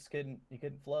tight. He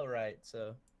couldn't flow right,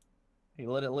 so he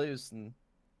let it loose and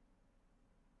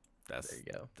there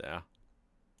you go. Yeah.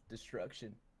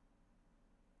 Destruction.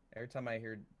 Every time I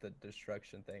hear the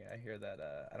destruction thing, I hear that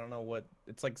I don't know what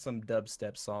it's like, some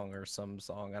dubstep song or some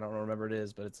song. I don't remember what it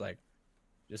is, but it's like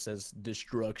just says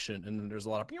destruction and then there's a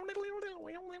lot of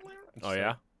Oh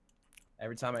yeah?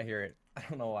 Every time I hear it, I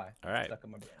don't know why. All right. It's stuck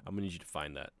in my brain. I'm gonna need you to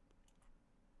find that.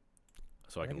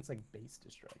 So I think can it's like bass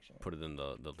destruction. put it in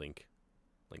the link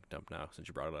dump now since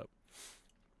you brought it up.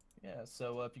 Yeah,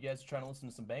 so if you guys are trying to listen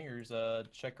to some bangers,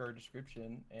 check our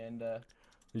description. And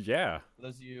yeah, for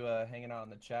those of you hanging out in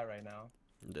the chat right now,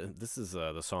 this is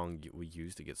the song we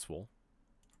use to get swole.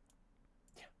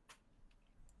 Yeah.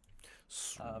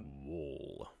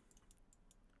 Swole.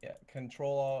 Yeah,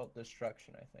 Control Alt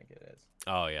Destruction, I think it is.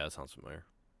 Oh yeah, that sounds familiar.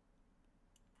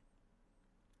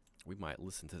 We might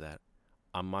listen to that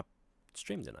on my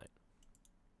stream tonight.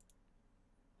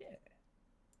 Yeah.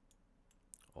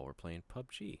 While we're playing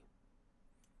PUBG.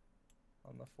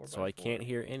 On the 4x4. So I can't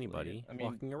hear anybody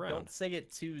walking around. Don't say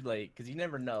it too late, because you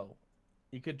never know.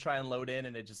 You could try and load in,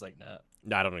 and it's just like, nah.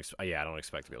 No, I don't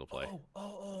expect to be able to play.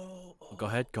 Oh. Go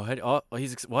ahead. Oh,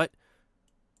 he's what?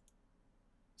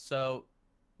 So,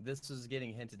 this is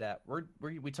getting hinted at.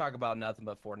 We talk about nothing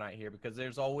but Fortnite here, because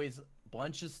there's always a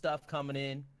bunch of stuff coming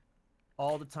in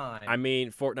all the time. I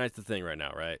mean, Fortnite's the thing right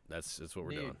now, right? That's what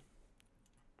we're doing.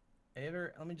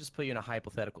 Let me just put you in a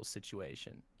hypothetical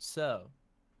situation. So,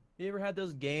 you ever had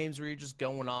those games where you're just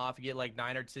going off, you get like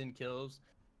 9 or 10 kills,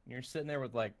 and you're sitting there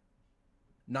with like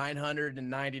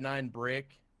 999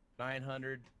 brick,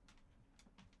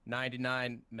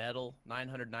 999 metal,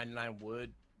 999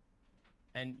 wood,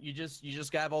 and you just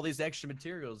have all these extra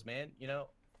materials, man.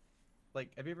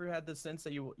 Like, have you ever had the sense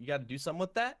that you got to do something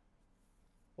with that?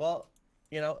 Well,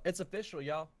 it's official,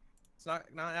 y'all. It's not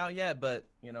out yet, but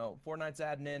Fortnite's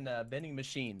adding in vending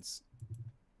machines.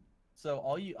 So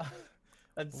all you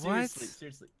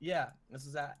seriously, yeah, this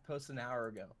is posted an hour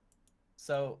ago.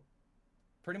 So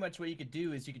pretty much what you could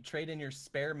do is you could trade in your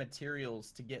spare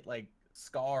materials to get like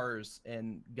scars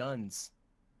and guns.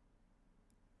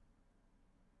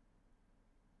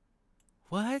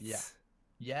 What?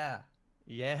 Yeah.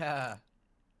 Yeah.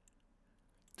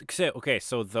 Okay,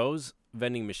 so those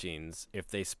vending machines, if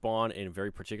they spawn in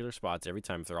very particular spots every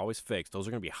time, if they're always fixed, those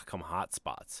are going to become hot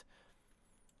spots.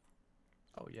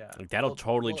 Oh yeah. Like, that'll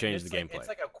totally change the like, gameplay. It's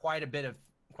like quite a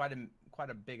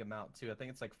big amount too. I think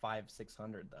it's like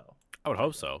 500-600 though. I would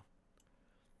hope so.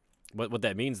 What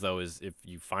that means though is if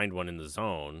you find one in the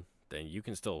zone, then you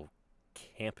can still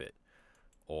camp it,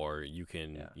 or you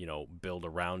can build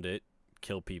around it,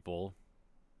 kill people,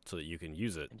 so that you can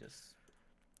use it and just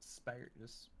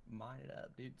mine it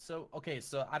up, dude. So okay,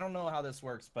 so I don't know how this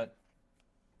works, but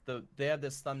they have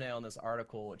this thumbnail in this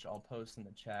article, which I'll post in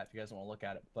the chat if you guys want to look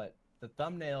at it. But the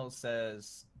thumbnail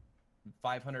says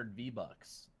 500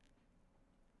 V-Bucks.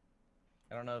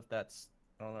 I don't know if that's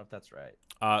right.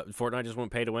 Fortnite just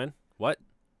went pay to win. What?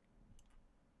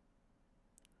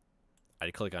 I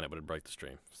did click on it, but it broke the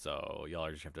stream. So y'all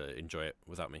just have to enjoy it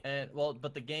without me. And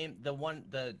but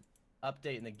the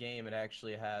update in the game, it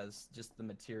actually has just the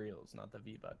materials, not the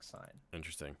V-Bucks sign.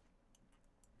 Interesting.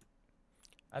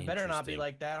 I better not be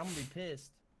like that. I'm gonna be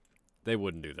pissed. They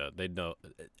wouldn't do that. They'd know.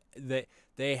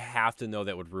 They have to know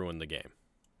that would ruin the game.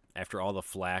 After all the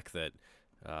flack that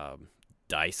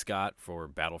DICE got for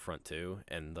Battlefront 2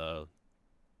 and the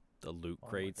loot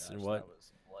crates and what. That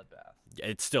was a bloodbath.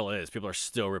 It still is. People are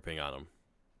still ripping on them,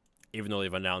 even though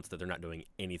they've announced that they're not doing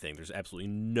anything. There's absolutely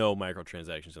no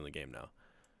microtransactions in the game now.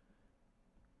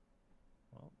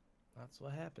 Well, that's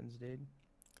what happens, dude.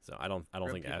 So I don't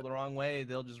think people the wrong way,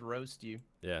 they'll just roast you.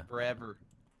 Yeah. Forever.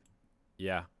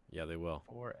 Yeah, they will.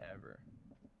 Forever.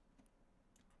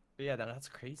 But yeah, that's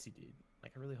crazy, dude.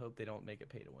 Like, I really hope they don't make it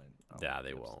pay to win. Yeah,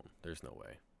 they won't. There's no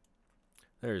way.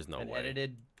 There's no way. An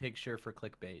edited picture for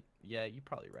clickbait. Yeah, you're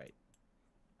probably right.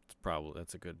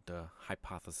 That's a good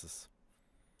hypothesis.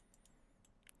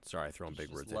 Sorry, throwing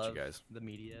big words at you guys. The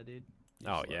media, dude.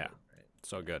 Oh yeah, right?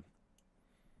 So good.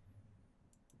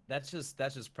 That's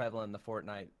just prevalent in the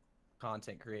Fortnite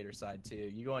content creator side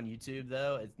too. You go on YouTube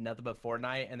though, it's nothing but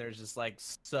Fortnite, and there's just like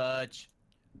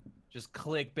just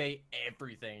clickbait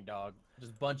everything, dog.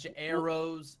 Just bunch of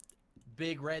arrows,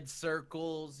 big red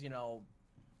circles,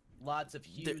 lots of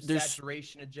hue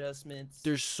saturation adjustments.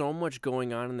 There's so much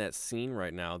going on in that scene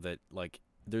right now that like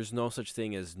there's no such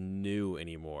thing as new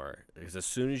anymore. Because as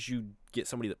soon as you get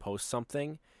somebody that posts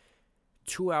something,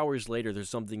 2 hours later there's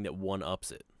something that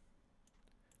one-ups it.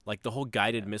 Like the whole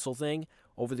guided missile thing,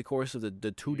 over the course of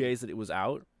the 2 days that it was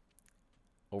out,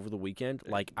 over the weekend,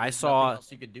 like I saw else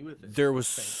you could do with it. There was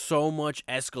so much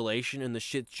escalation in the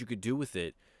shit that you could do with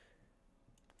it.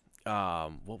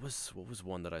 What was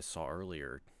one that I saw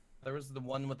earlier? There was the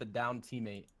one with the down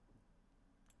teammate.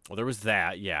 Well, there was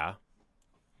that, yeah.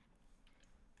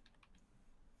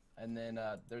 And then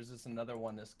there's another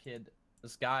one.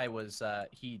 This guy was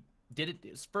he did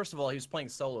it. First of all, he was playing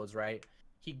solos, right?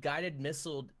 He guided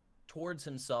missiled towards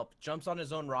himself, jumps on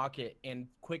his own rocket, and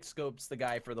quick scopes the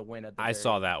guy for the win at the I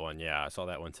saw that one. Yeah, I saw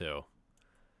that one too.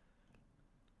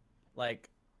 Like,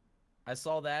 I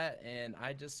saw that, and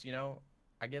I just,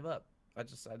 I give up.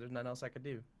 There's nothing else I could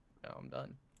do. No, I'm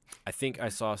done. I think I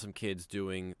saw some kids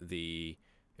doing it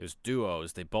was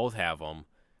duos. They both have them,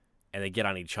 and they get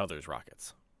on each other's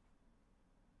rockets.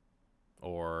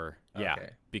 Or, yeah, okay.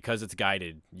 Because it's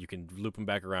guided, you can loop them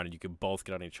back around, and you can both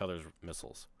get on each other's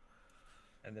missiles.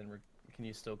 And then can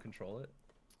you still control it?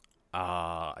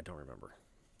 I don't remember.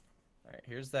 All right,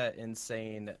 here's that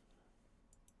insane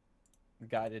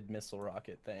guided missile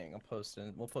rocket thing. We'll post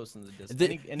in the Discord.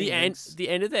 The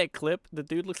end of that clip, the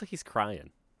dude looks like he's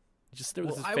crying. Just there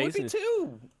was his face. I would be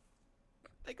too.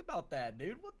 Think about that,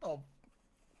 dude. What the?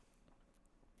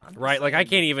 Right, like I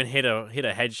can't even hit a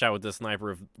headshot with this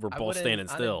sniper if we're both standing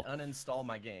still. Uninstall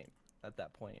my game at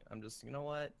that point. I'm just, you know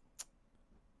what?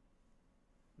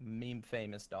 Meme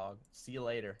famous, dog. See you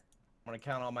later. I'm gonna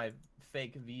count all my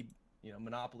fake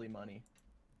Monopoly money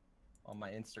on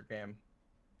my Instagram.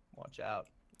 Watch out.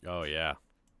 Oh yeah.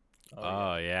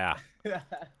 Oh yeah.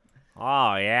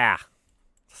 Oh yeah.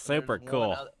 Super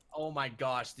cool. Oh my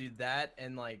gosh, dude, that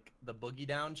and like the boogie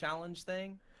down challenge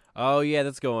thing. Oh yeah,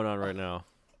 that's going on right now.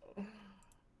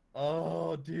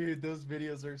 Oh, dude, those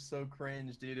videos are so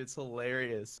cringe, dude. It's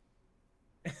hilarious.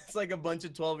 It's like a bunch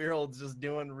of 12-year-olds just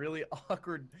doing really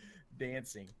awkward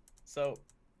dancing. So,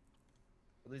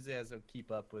 at least you guys don't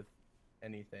keep up with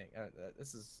anything.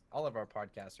 This is all of our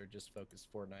podcasts are just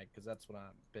focused Fortnite because that's what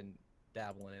I've been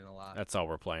dabbling in a lot. That's all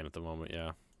we're playing at the moment,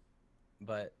 yeah.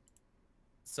 But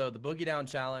so the Boogie Down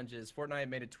challenge is Fortnite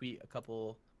made a tweet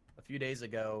a few days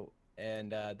ago,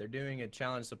 and they're doing a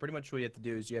challenge. So pretty much what you have to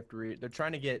do is they're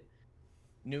trying to get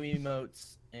new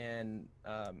emotes and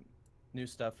new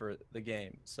stuff for the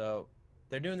game. So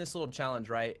they're doing this little challenge,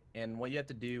 right? And what you have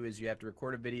to do is you have to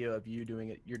record a video of you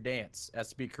doing your dance. It has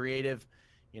to be creative,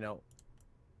 you know,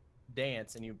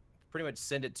 dance, and you pretty much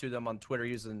send it to them on Twitter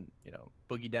using, you know,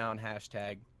 Boogie Down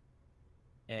hashtag,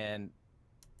 and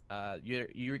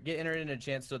you get entered in a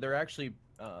chance. So they're actually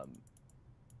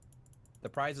the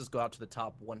prizes go out to the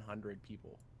top 100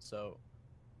 people. So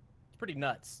it's pretty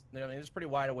nuts. I mean, it's pretty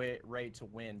wide rate to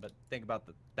win, but think about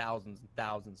the thousands and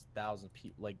thousands and thousands of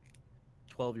people, like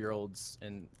 12-year-olds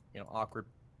and, you know, awkward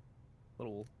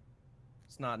little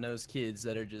snot-nosed kids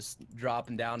that are just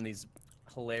dropping down these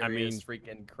hilarious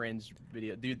freaking cringe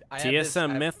video. Dude,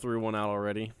 TSM Myth threw one out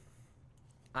already.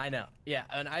 I know. Yeah,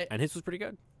 and his was pretty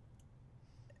good.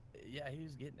 Yeah, he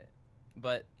was getting it.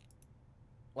 But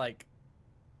like,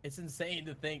 it's insane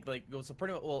to think, like, so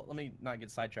pretty much, well, let me not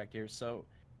get sidetracked here. So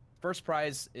first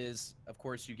prize is, of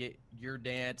course, you get your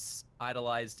dance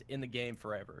idolized in the game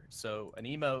forever. So an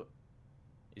emote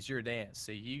is your dance.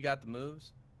 So you got the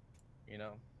moves, you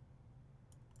know,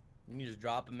 you just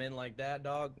drop them in like that,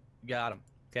 dog. You got them.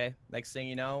 Okay. Next thing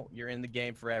you know, you're in the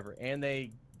game forever. And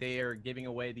they are giving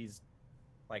away these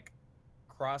like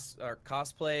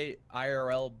cosplay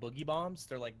IRL boogie bombs.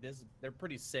 They're like this. They're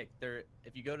pretty sick.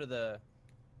 If you go to the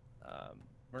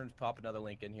we're gonna pop another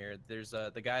link in here. There's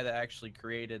the guy that actually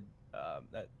created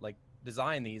that, like,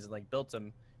 designed these and like built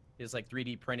them. Is like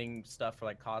 3D printing stuff for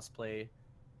like cosplay,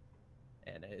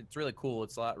 and it's really cool.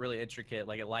 It's really intricate.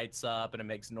 Like, it lights up and it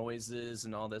makes noises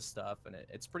and all this stuff, and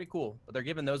it's pretty cool. But they're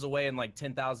giving those away in like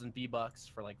 10,000 V-Bucks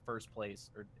for like first place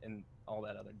and all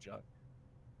that other junk.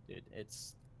 Dude,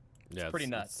 it's pretty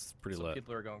nuts. It's pretty lit.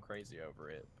 People are going crazy over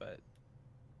it, but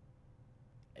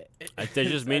it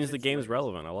just means the game's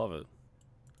relevant. I love it.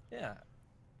 Yeah,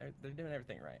 they're doing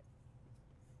everything right.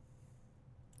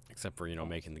 Except for, you know,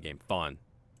 making the game fun.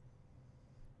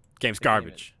 Game's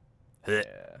garbage. Yeah.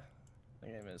 The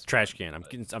game is trash can.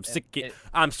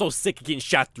 I'm so sick of getting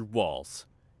shot through walls.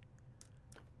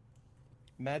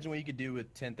 Imagine what you could do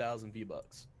with 10,000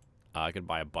 V-Bucks. I could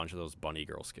buy a bunch of those bunny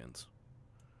girl skins.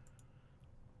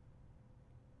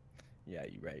 Yeah,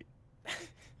 you're right.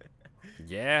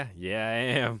 Yeah, I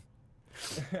am.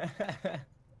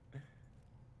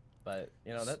 But,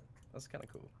 you know, that's kind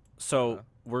of cool. So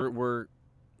we're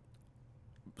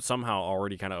somehow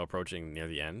already kind of approaching near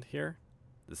the end here.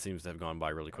 This seems to have gone by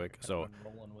really quick. So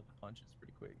rolling with the punches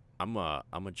pretty quick. I'm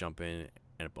gonna jump in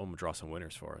and I'm gonna draw some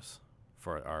winners for us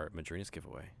for our Madrinas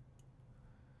giveaway.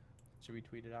 Should we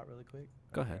tweet it out really quick?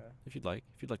 Go ahead, if you'd like.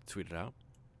 If you'd like to tweet it out.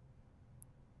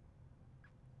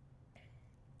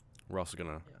 We're also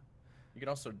gonna. Yeah. You can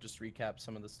also just recap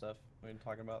some of the stuff we've been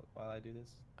talking about while I do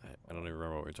this. I don't even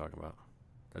remember what we were talking about.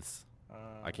 That's.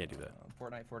 I can't do that.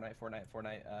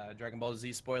 Fortnite. Dragon Ball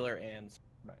Z spoiler and.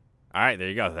 Fortnite. All right, there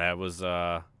you go. That was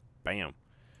bam.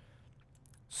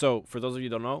 So for those of you who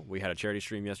don't know, we had a charity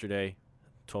stream yesterday,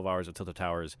 12 hours of Tilted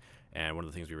Towers, and one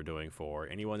of the things we were doing for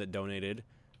anyone that donated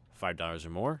 $5 or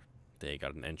more, they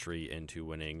got an entry into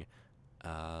winning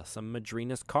some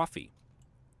Madrinas coffee.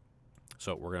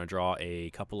 So we're going to draw a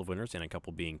couple of winners, and a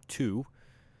couple being two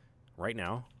right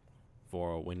now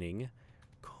for winning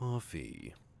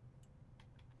coffee.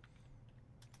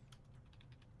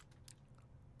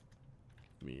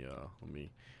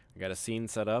 I got a scene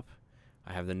set up.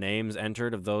 I have the names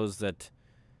entered of those that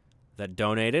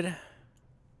donated.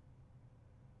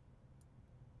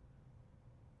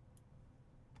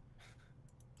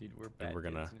 Dude, we're bad. We're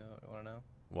gonna. Kids, you know, I want to know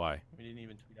why. We didn't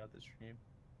even tweet out the stream.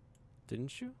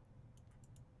 Didn't you?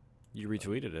 You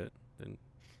retweeted it, didn't?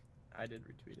 I did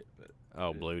retweet it, but.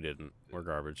 Oh, Blue didn't. We're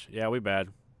garbage. Yeah, we bad.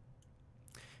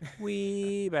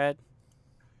 We bad.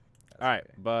 All right,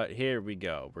 okay. But here we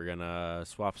go. We're gonna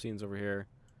swap scenes over here.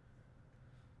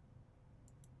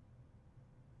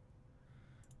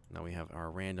 Now we have our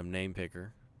random name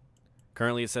picker.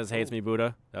 Currently it says, "Hey, it's me,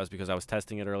 Buddha." That was because I was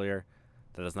testing it earlier.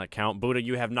 That does not count. Buddha,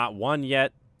 you have not won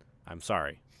yet. I'm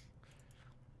sorry.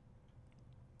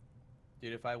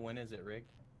 Dude, if I win, is it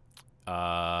rigged?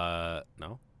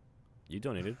 No. You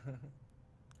donated.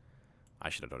 I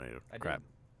should have donated. Crap.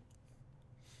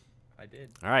 I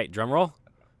did. All right, drum roll.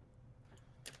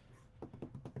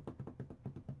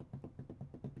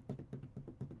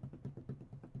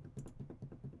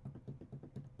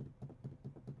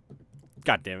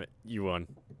 God damn it. You won.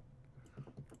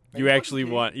 You actually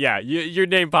won. Yeah, your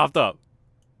name popped up.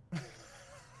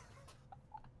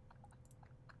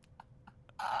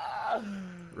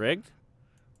 Rigged?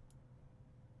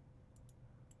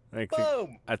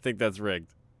 Boom! I think that's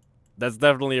rigged. That's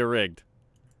definitely a rigged.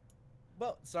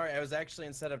 Well, sorry, I was actually,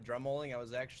 instead of drum rolling, I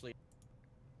was actually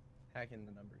hacking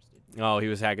the numbers, dude. Oh, he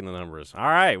was hacking the numbers. All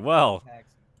right. Well,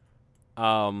 Hacks.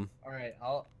 um, All right,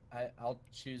 I'll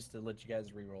choose to let you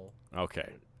guys re-roll. okay.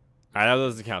 All right, that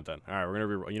doesn't count then. All right, we're gonna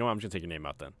re-roll. You know what? I'm just gonna take your name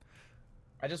out then.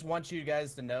 I just want you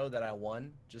guys to know that I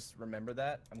won. Just remember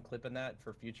that. I'm clipping that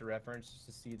for future reference, just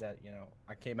to see that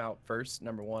I came out first,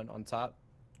 number 1 on top.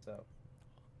 So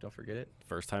don't forget it.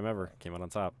 First time ever. Came out on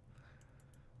top.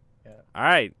 Yeah. All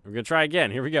right, we're gonna try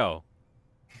again. Here we go.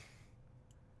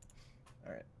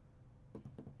 All right.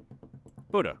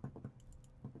 Buddha.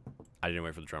 I didn't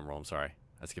wait for the drum roll. I'm sorry.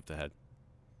 I skipped ahead.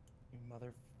 You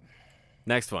mother.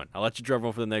 Next one. I'll let you drum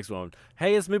roll for the next one.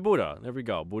 Hey, it's me, Buddha. There we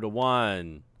go. Buddha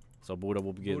 1. So Buddha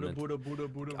will begin. Buddha.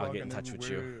 I'll get in touch with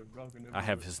you. I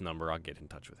have his number. I'll get in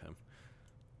touch with him.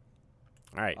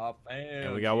 All right.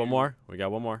 And we got one more. We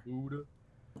got one more. Buddha.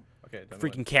 Okay.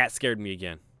 Freaking cat scared me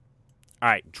again. All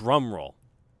right. Drum roll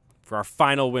for our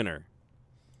final winner.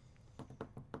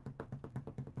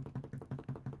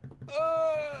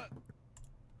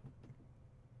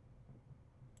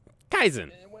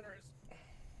 Kaizen.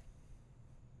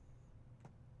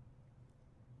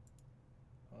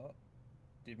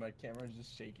 Dude, my camera's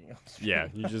just shaking. Yeah,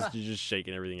 you're just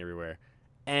shaking everything everywhere.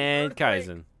 And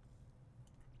Kaizen.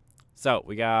 So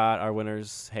we got our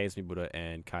winners, Hey It's Me Buddha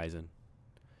and Kaizen.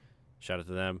 Shout out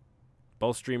to them.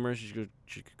 Both streamers, you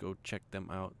should go check them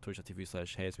out.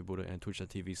 Twitch.tv/Hey It's Me Buddha and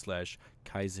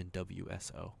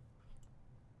Twitch.tv/KaizenWSO.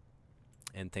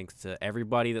 And thanks to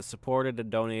everybody that supported and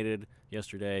donated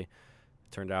yesterday. It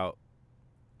turned out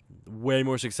way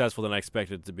more successful than I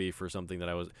expected it to be for something that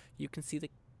I was. You can see the.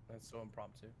 That's so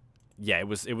impromptu. Yeah, it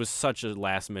was such a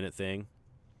last minute thing.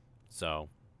 So.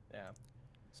 Yeah.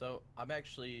 So I'm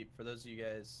actually, for those of you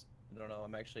guys who don't know,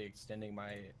 I'm actually extending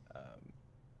my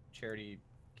charity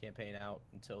campaign out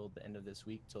until the end of this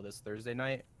week, till this Thursday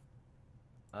night.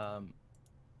 Since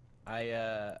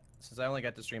I only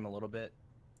got to stream a little bit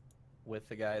with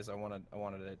the guys, I wanted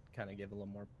to kind of give a little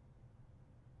more,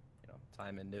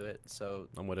 time into it. So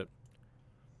I'm with it.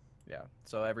 Yeah.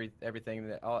 So everything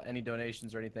that any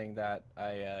donations or anything that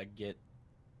I get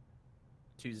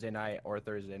Tuesday night or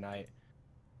Thursday night,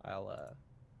 I'll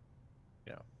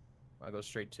go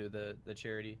straight to the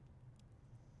charity.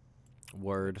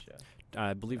 Word. Which,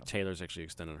 I believe Taylor's actually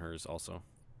extending hers also.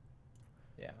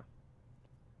 Yeah.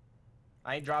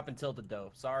 I ain't dropping Tilted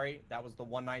though. Sorry, that was the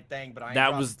one night thing, but I ain't that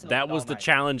dropping was Tilted that was all the night.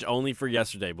 challenge only for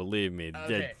yesterday. Believe me.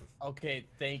 Okay.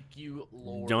 Thank you,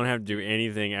 Lord. Don't have to do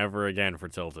anything ever again for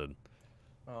Tilted.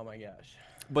 Oh my gosh.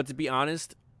 But to be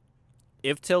honest,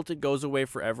 if Tilted goes away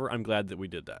forever, I'm glad that we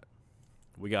did that.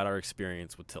 We got our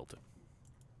experience with Tilted.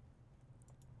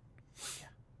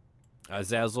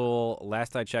 Zazzle,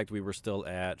 last I checked, we were still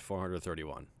at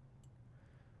 $431.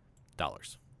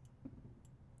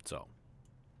 So,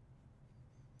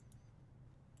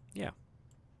 yeah.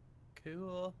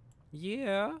 Cool.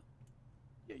 Yeah.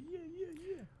 Yeah.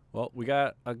 Well, we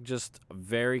got just a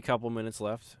very couple minutes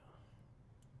left.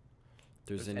 If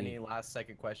there's any last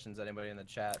second questions, anybody in the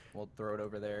chat, we'll throw it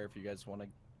over there if you guys want to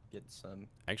get some.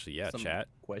 Actually, yeah, some chat.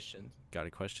 questions. Got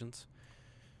any questions?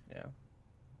 Yeah.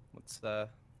 Let's throw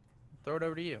it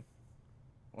over to you.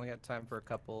 Only got time for a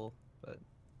couple, but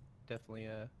definitely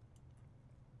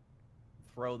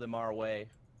throw them our way.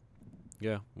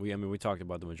 Yeah, we talked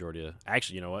about the majority of.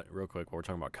 Actually, you know what? Real quick, while we're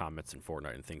talking about comets and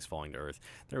Fortnite and things falling to Earth,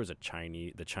 there was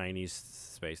the Chinese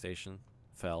space station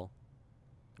fell,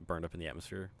 burned up in the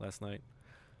atmosphere last night.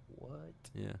 What?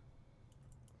 Yeah.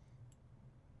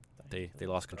 They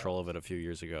lost control of it a few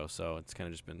years ago, so it's kind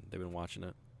of just they've been watching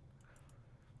it.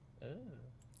 Oh.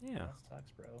 Yeah. That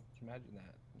sucks, bro. Just imagine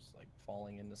that. Just like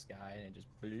falling in the sky and it just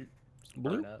bloop, Bloop.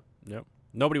 burn up. Yep.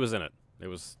 Nobody was in it. It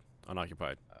was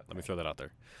unoccupied. Okay. Let me throw that out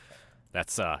there.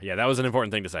 That's yeah, that was an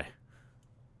important thing to say.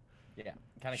 Yeah,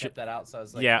 kind of kept that out. So I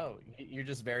was like, Yeah. oh, you're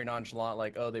just very nonchalant,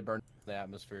 like, oh, they burned the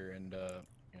atmosphere and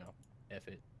F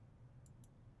it.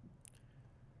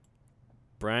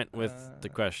 Brent with the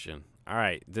question. All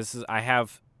right, I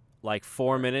have like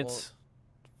 4 minutes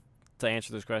to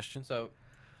answer this question. So,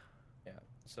 yeah.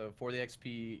 So for the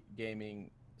XP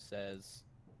Gaming says,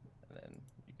 and then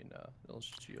you can I'll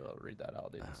read that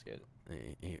out. They just get it.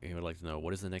 He would like to know,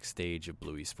 what is the next stage of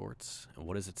Blue Esports, and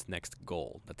what is its next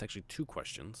goal? That's actually 2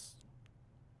 questions.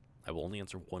 I will only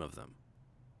answer one of them,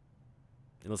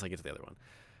 unless I get to the other one.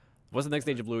 What's the next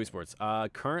stage of Blue Esports?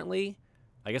 Currently,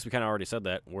 I guess we kind of already said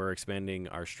that we're expanding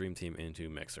our stream team into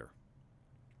Mixer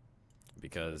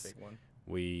because Big one.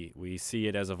 we see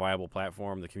it as a viable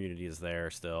platform. The community is there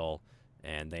still,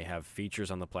 and they have features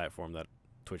on the platform that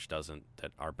Twitch doesn't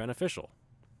that are beneficial.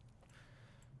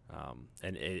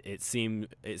 And it seems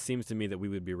to me that we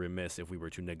would be remiss if we were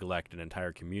to neglect an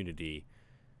entire community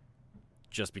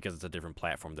just because it's a different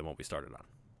platform than what we started on.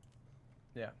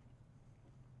 Yeah.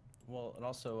 Well, and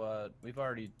also we've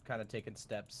already kind of taken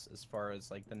steps as far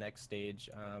as like the next stage.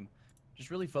 Just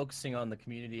really focusing on the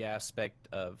community aspect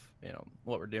of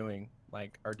what we're doing.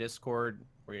 Like our Discord,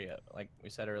 like we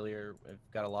said earlier, we've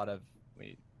got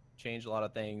we changed a lot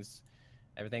of things.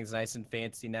 Everything's nice and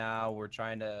fancy now. We're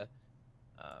trying to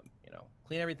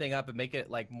clean everything up and make it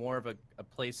like more of a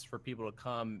place for people to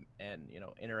come and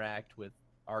interact with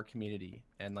our community.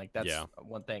 And like that's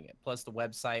one thing. Plus the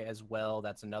website as well.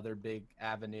 That's another big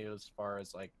avenue as far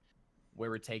as like where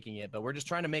we're taking it. But we're just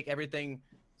trying to make everything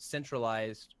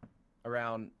centralized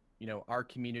around our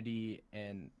community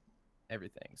and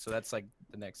everything. So that's like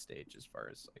the next stage as far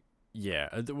as like. Yeah,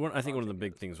 I think one of the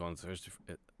big things,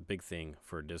 big thing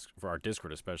for our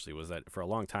Discord especially, was that for a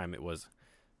long time it was,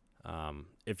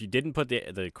 if you didn't put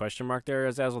the question mark there,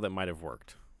 Azazel, that might have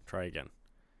worked. Try again.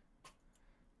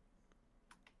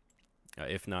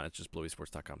 If not, it's just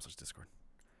blueesports.com/Discord.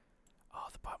 Oh,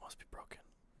 the bot must be broken.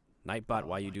 Nightbot,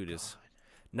 why you do this?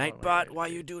 Nightbot, why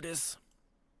you do this?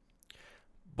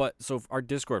 But so our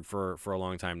Discord for a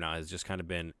long time now has just kind of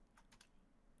been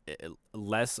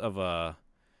less of a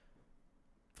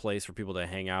place for people to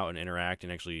hang out and interact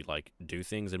and actually like do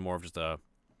things, and more of just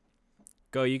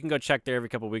you can go check there every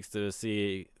couple of weeks to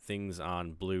see things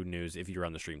on Blue News if you're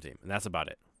on the stream team, and that's about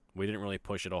it. We didn't really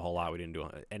push it a whole lot. We didn't do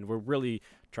it, and we're really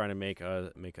trying to make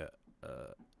a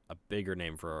bigger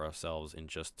name for ourselves in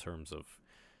just terms of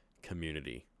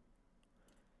community,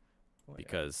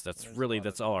 because that's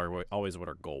always what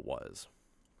our goal was.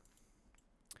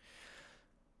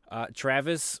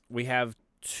 Travis, we have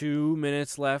 2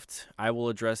 minutes left. I will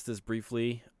address this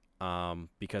briefly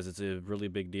because it's a really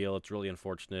big deal. It's really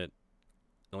unfortunate.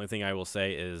 The only thing I will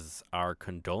say is our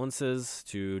condolences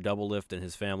to Doublelift and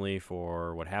his family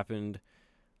for what happened.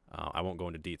 I won't go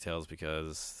into details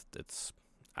because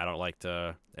I don't like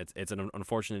to. It's an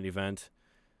unfortunate event.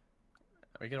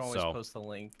 We can always post the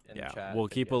link in the chat. We'll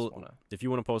if you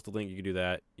want to post the link, you can do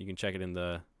that. You can check it in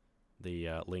the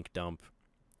link dump.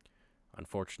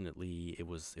 Unfortunately, it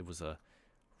was a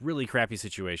really crappy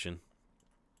situation.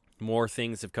 More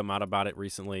things have come out about it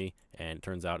recently, and it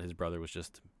turns out his brother was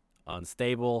just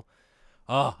unstable.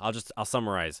 I'll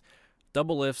summarize.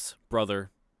 Doublelift's brother.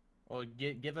 Well,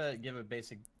 give a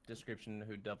basic description of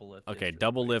who Doublelift is. Okay,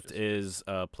 Doublelift is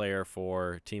a player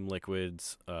for Team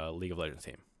Liquid's League of Legends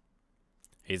team.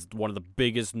 He's one of the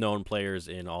biggest known players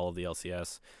in all of the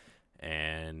LCS,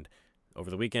 and over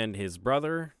the weekend, his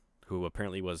brother, who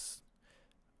apparently was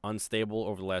unstable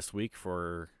over the last week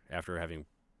after having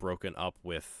broken up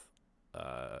with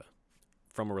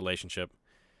from a relationship,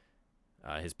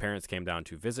 his parents came down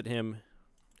to visit him,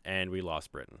 and we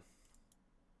lost Britton.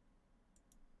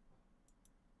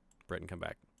 Britton, come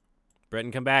back.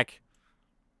 Britton, come back.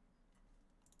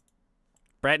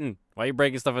 Britton, why are you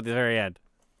breaking stuff at the very end?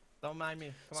 Don't mind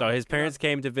me. His parents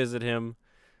came to visit him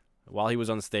while he was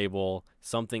unstable.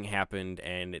 Something happened,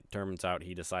 and it turns out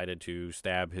he decided to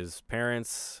stab his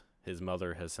parents. His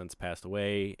mother has since passed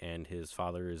away, and his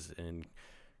father is in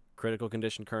critical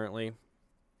condition currently.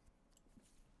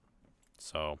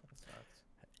 So,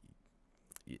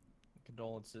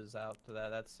 condolences out to that.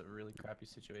 That's a really crappy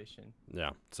situation.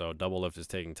 Yeah. So Doublelift is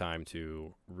taking time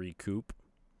to recoup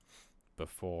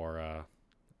before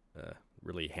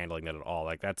really handling that at all.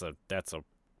 Like that's a.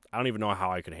 I don't even know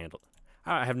how I could handle.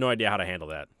 I have no idea how to handle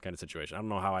that kind of situation. I don't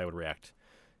know how I would react,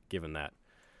 given that.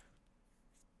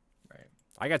 Right.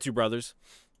 I got 2 brothers.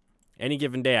 Any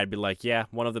given day, I'd be like, yeah,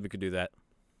 one of them could do that.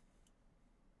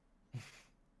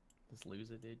 Just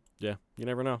lose it, dude. Yeah, you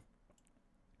never know.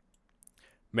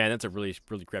 Man, that's a really,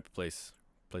 really crappy place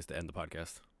to end the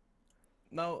podcast.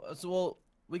 No, so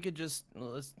we could just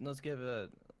let's give a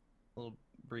little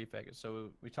brief. So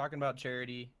we're talking about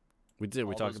charity. We did.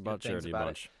 We talked about charity a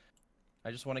bunch.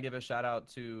 I just want to give a shout out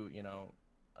to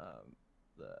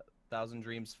the Thousand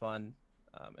Dreams Fund.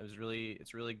 It's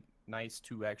really nice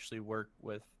to actually work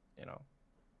with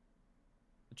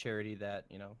a charity that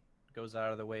goes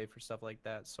out of the way for stuff like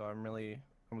that. So I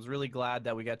was really glad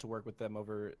that we got to work with them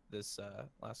over this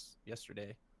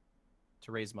yesterday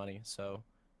to raise money. So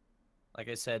like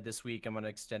I said, this week I'm going to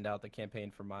extend out the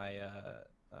campaign for my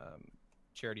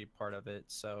charity part of it.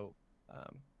 So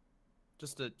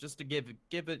just to give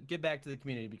back to the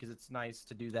community, because it's nice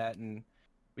to do that. And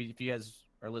if you guys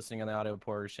are listening on the audio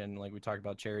portion, like we talked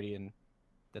about charity, and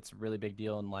that's a really big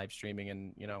deal in live streaming,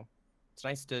 and it's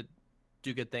nice to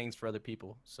do good things for other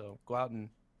people. So go out and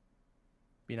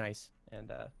be nice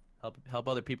and help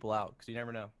other people out, because you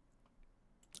never know.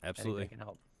 Absolutely. Anything can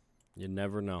help. You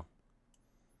never know.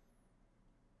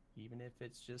 even if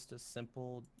it's just a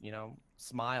simple,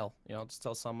 smile. Just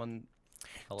tell someone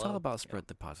hello. It's all about spread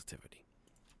the positivity.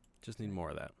 Just need more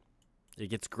of that. It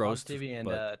gets gross. Positivity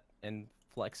and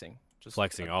flexing. Just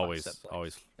flexing, a always, bicep flex.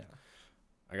 always. Yeah.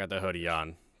 I got the hoodie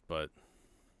on, but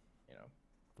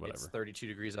whatever. It's 32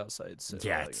 degrees outside, so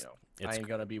yeah, I ain't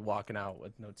gonna be walking out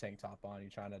with no tank top on.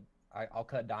 I'll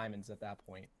cut diamonds at that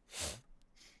point.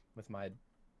 With my,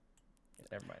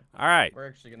 never mind. All right, we're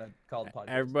actually gonna call the podcast.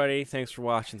 Everybody, thanks for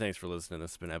watching. Thanks for listening.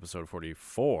 This has been episode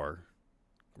 44.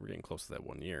 We're getting close to that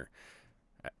 1 year.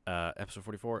 Episode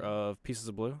 44 of Pieces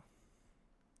of Blue.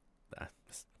 I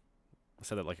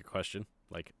said that like a question.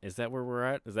 Like, is that where we're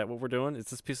at? Is that what we're doing? Is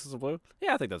this Pieces of Blue?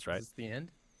 Yeah, I think that's right. Is this the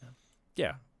end?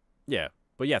 Yeah.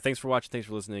 But yeah, thanks for watching. Thanks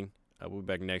for listening. We'll be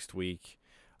back next week.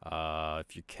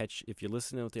 If you're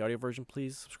listening with the audio version,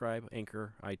 please subscribe,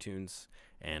 Anchor, iTunes,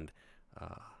 and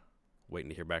waiting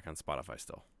to hear back on Spotify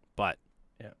still. But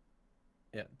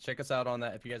yeah, check us out on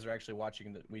that. If you guys are actually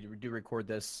watching, we do record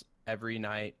this every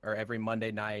night or every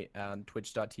Monday night on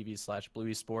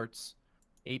twitch.tv/bluesports,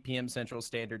 8 p.m. Central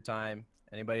Standard Time.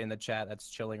 Anybody in the chat that's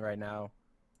chilling right now,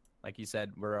 like you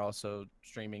said, we're also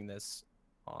streaming this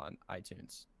on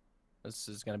iTunes. This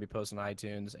is going to be posted on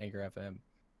iTunes, Anchor FM.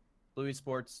 Bluey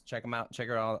Sports, check them out. Check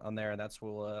her out on there, and that's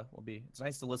where we'll be. It's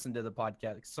nice to listen to the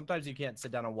podcast. Sometimes you can't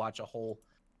sit down and watch a whole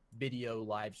video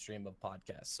live stream of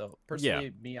podcasts. So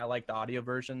personally, I like the audio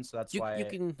version, so that's why you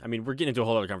can. I mean, we're getting into a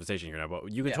whole other conversation here now, but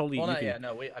you can totally. Well,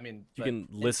 you can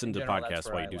listen to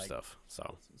podcasts while you do stuff.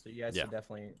 So you guys should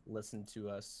definitely listen to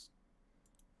us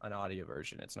an audio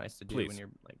version. It's nice to do when you're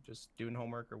like just doing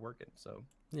homework or working. So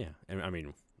yeah, and I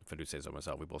mean, if I do say so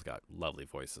myself, we both got lovely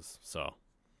voices. So.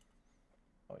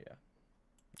 Oh yeah.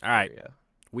 All right. Yeah.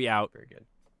 We out. Very good.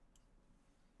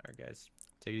 All right, guys.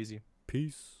 Take it easy.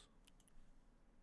 Peace.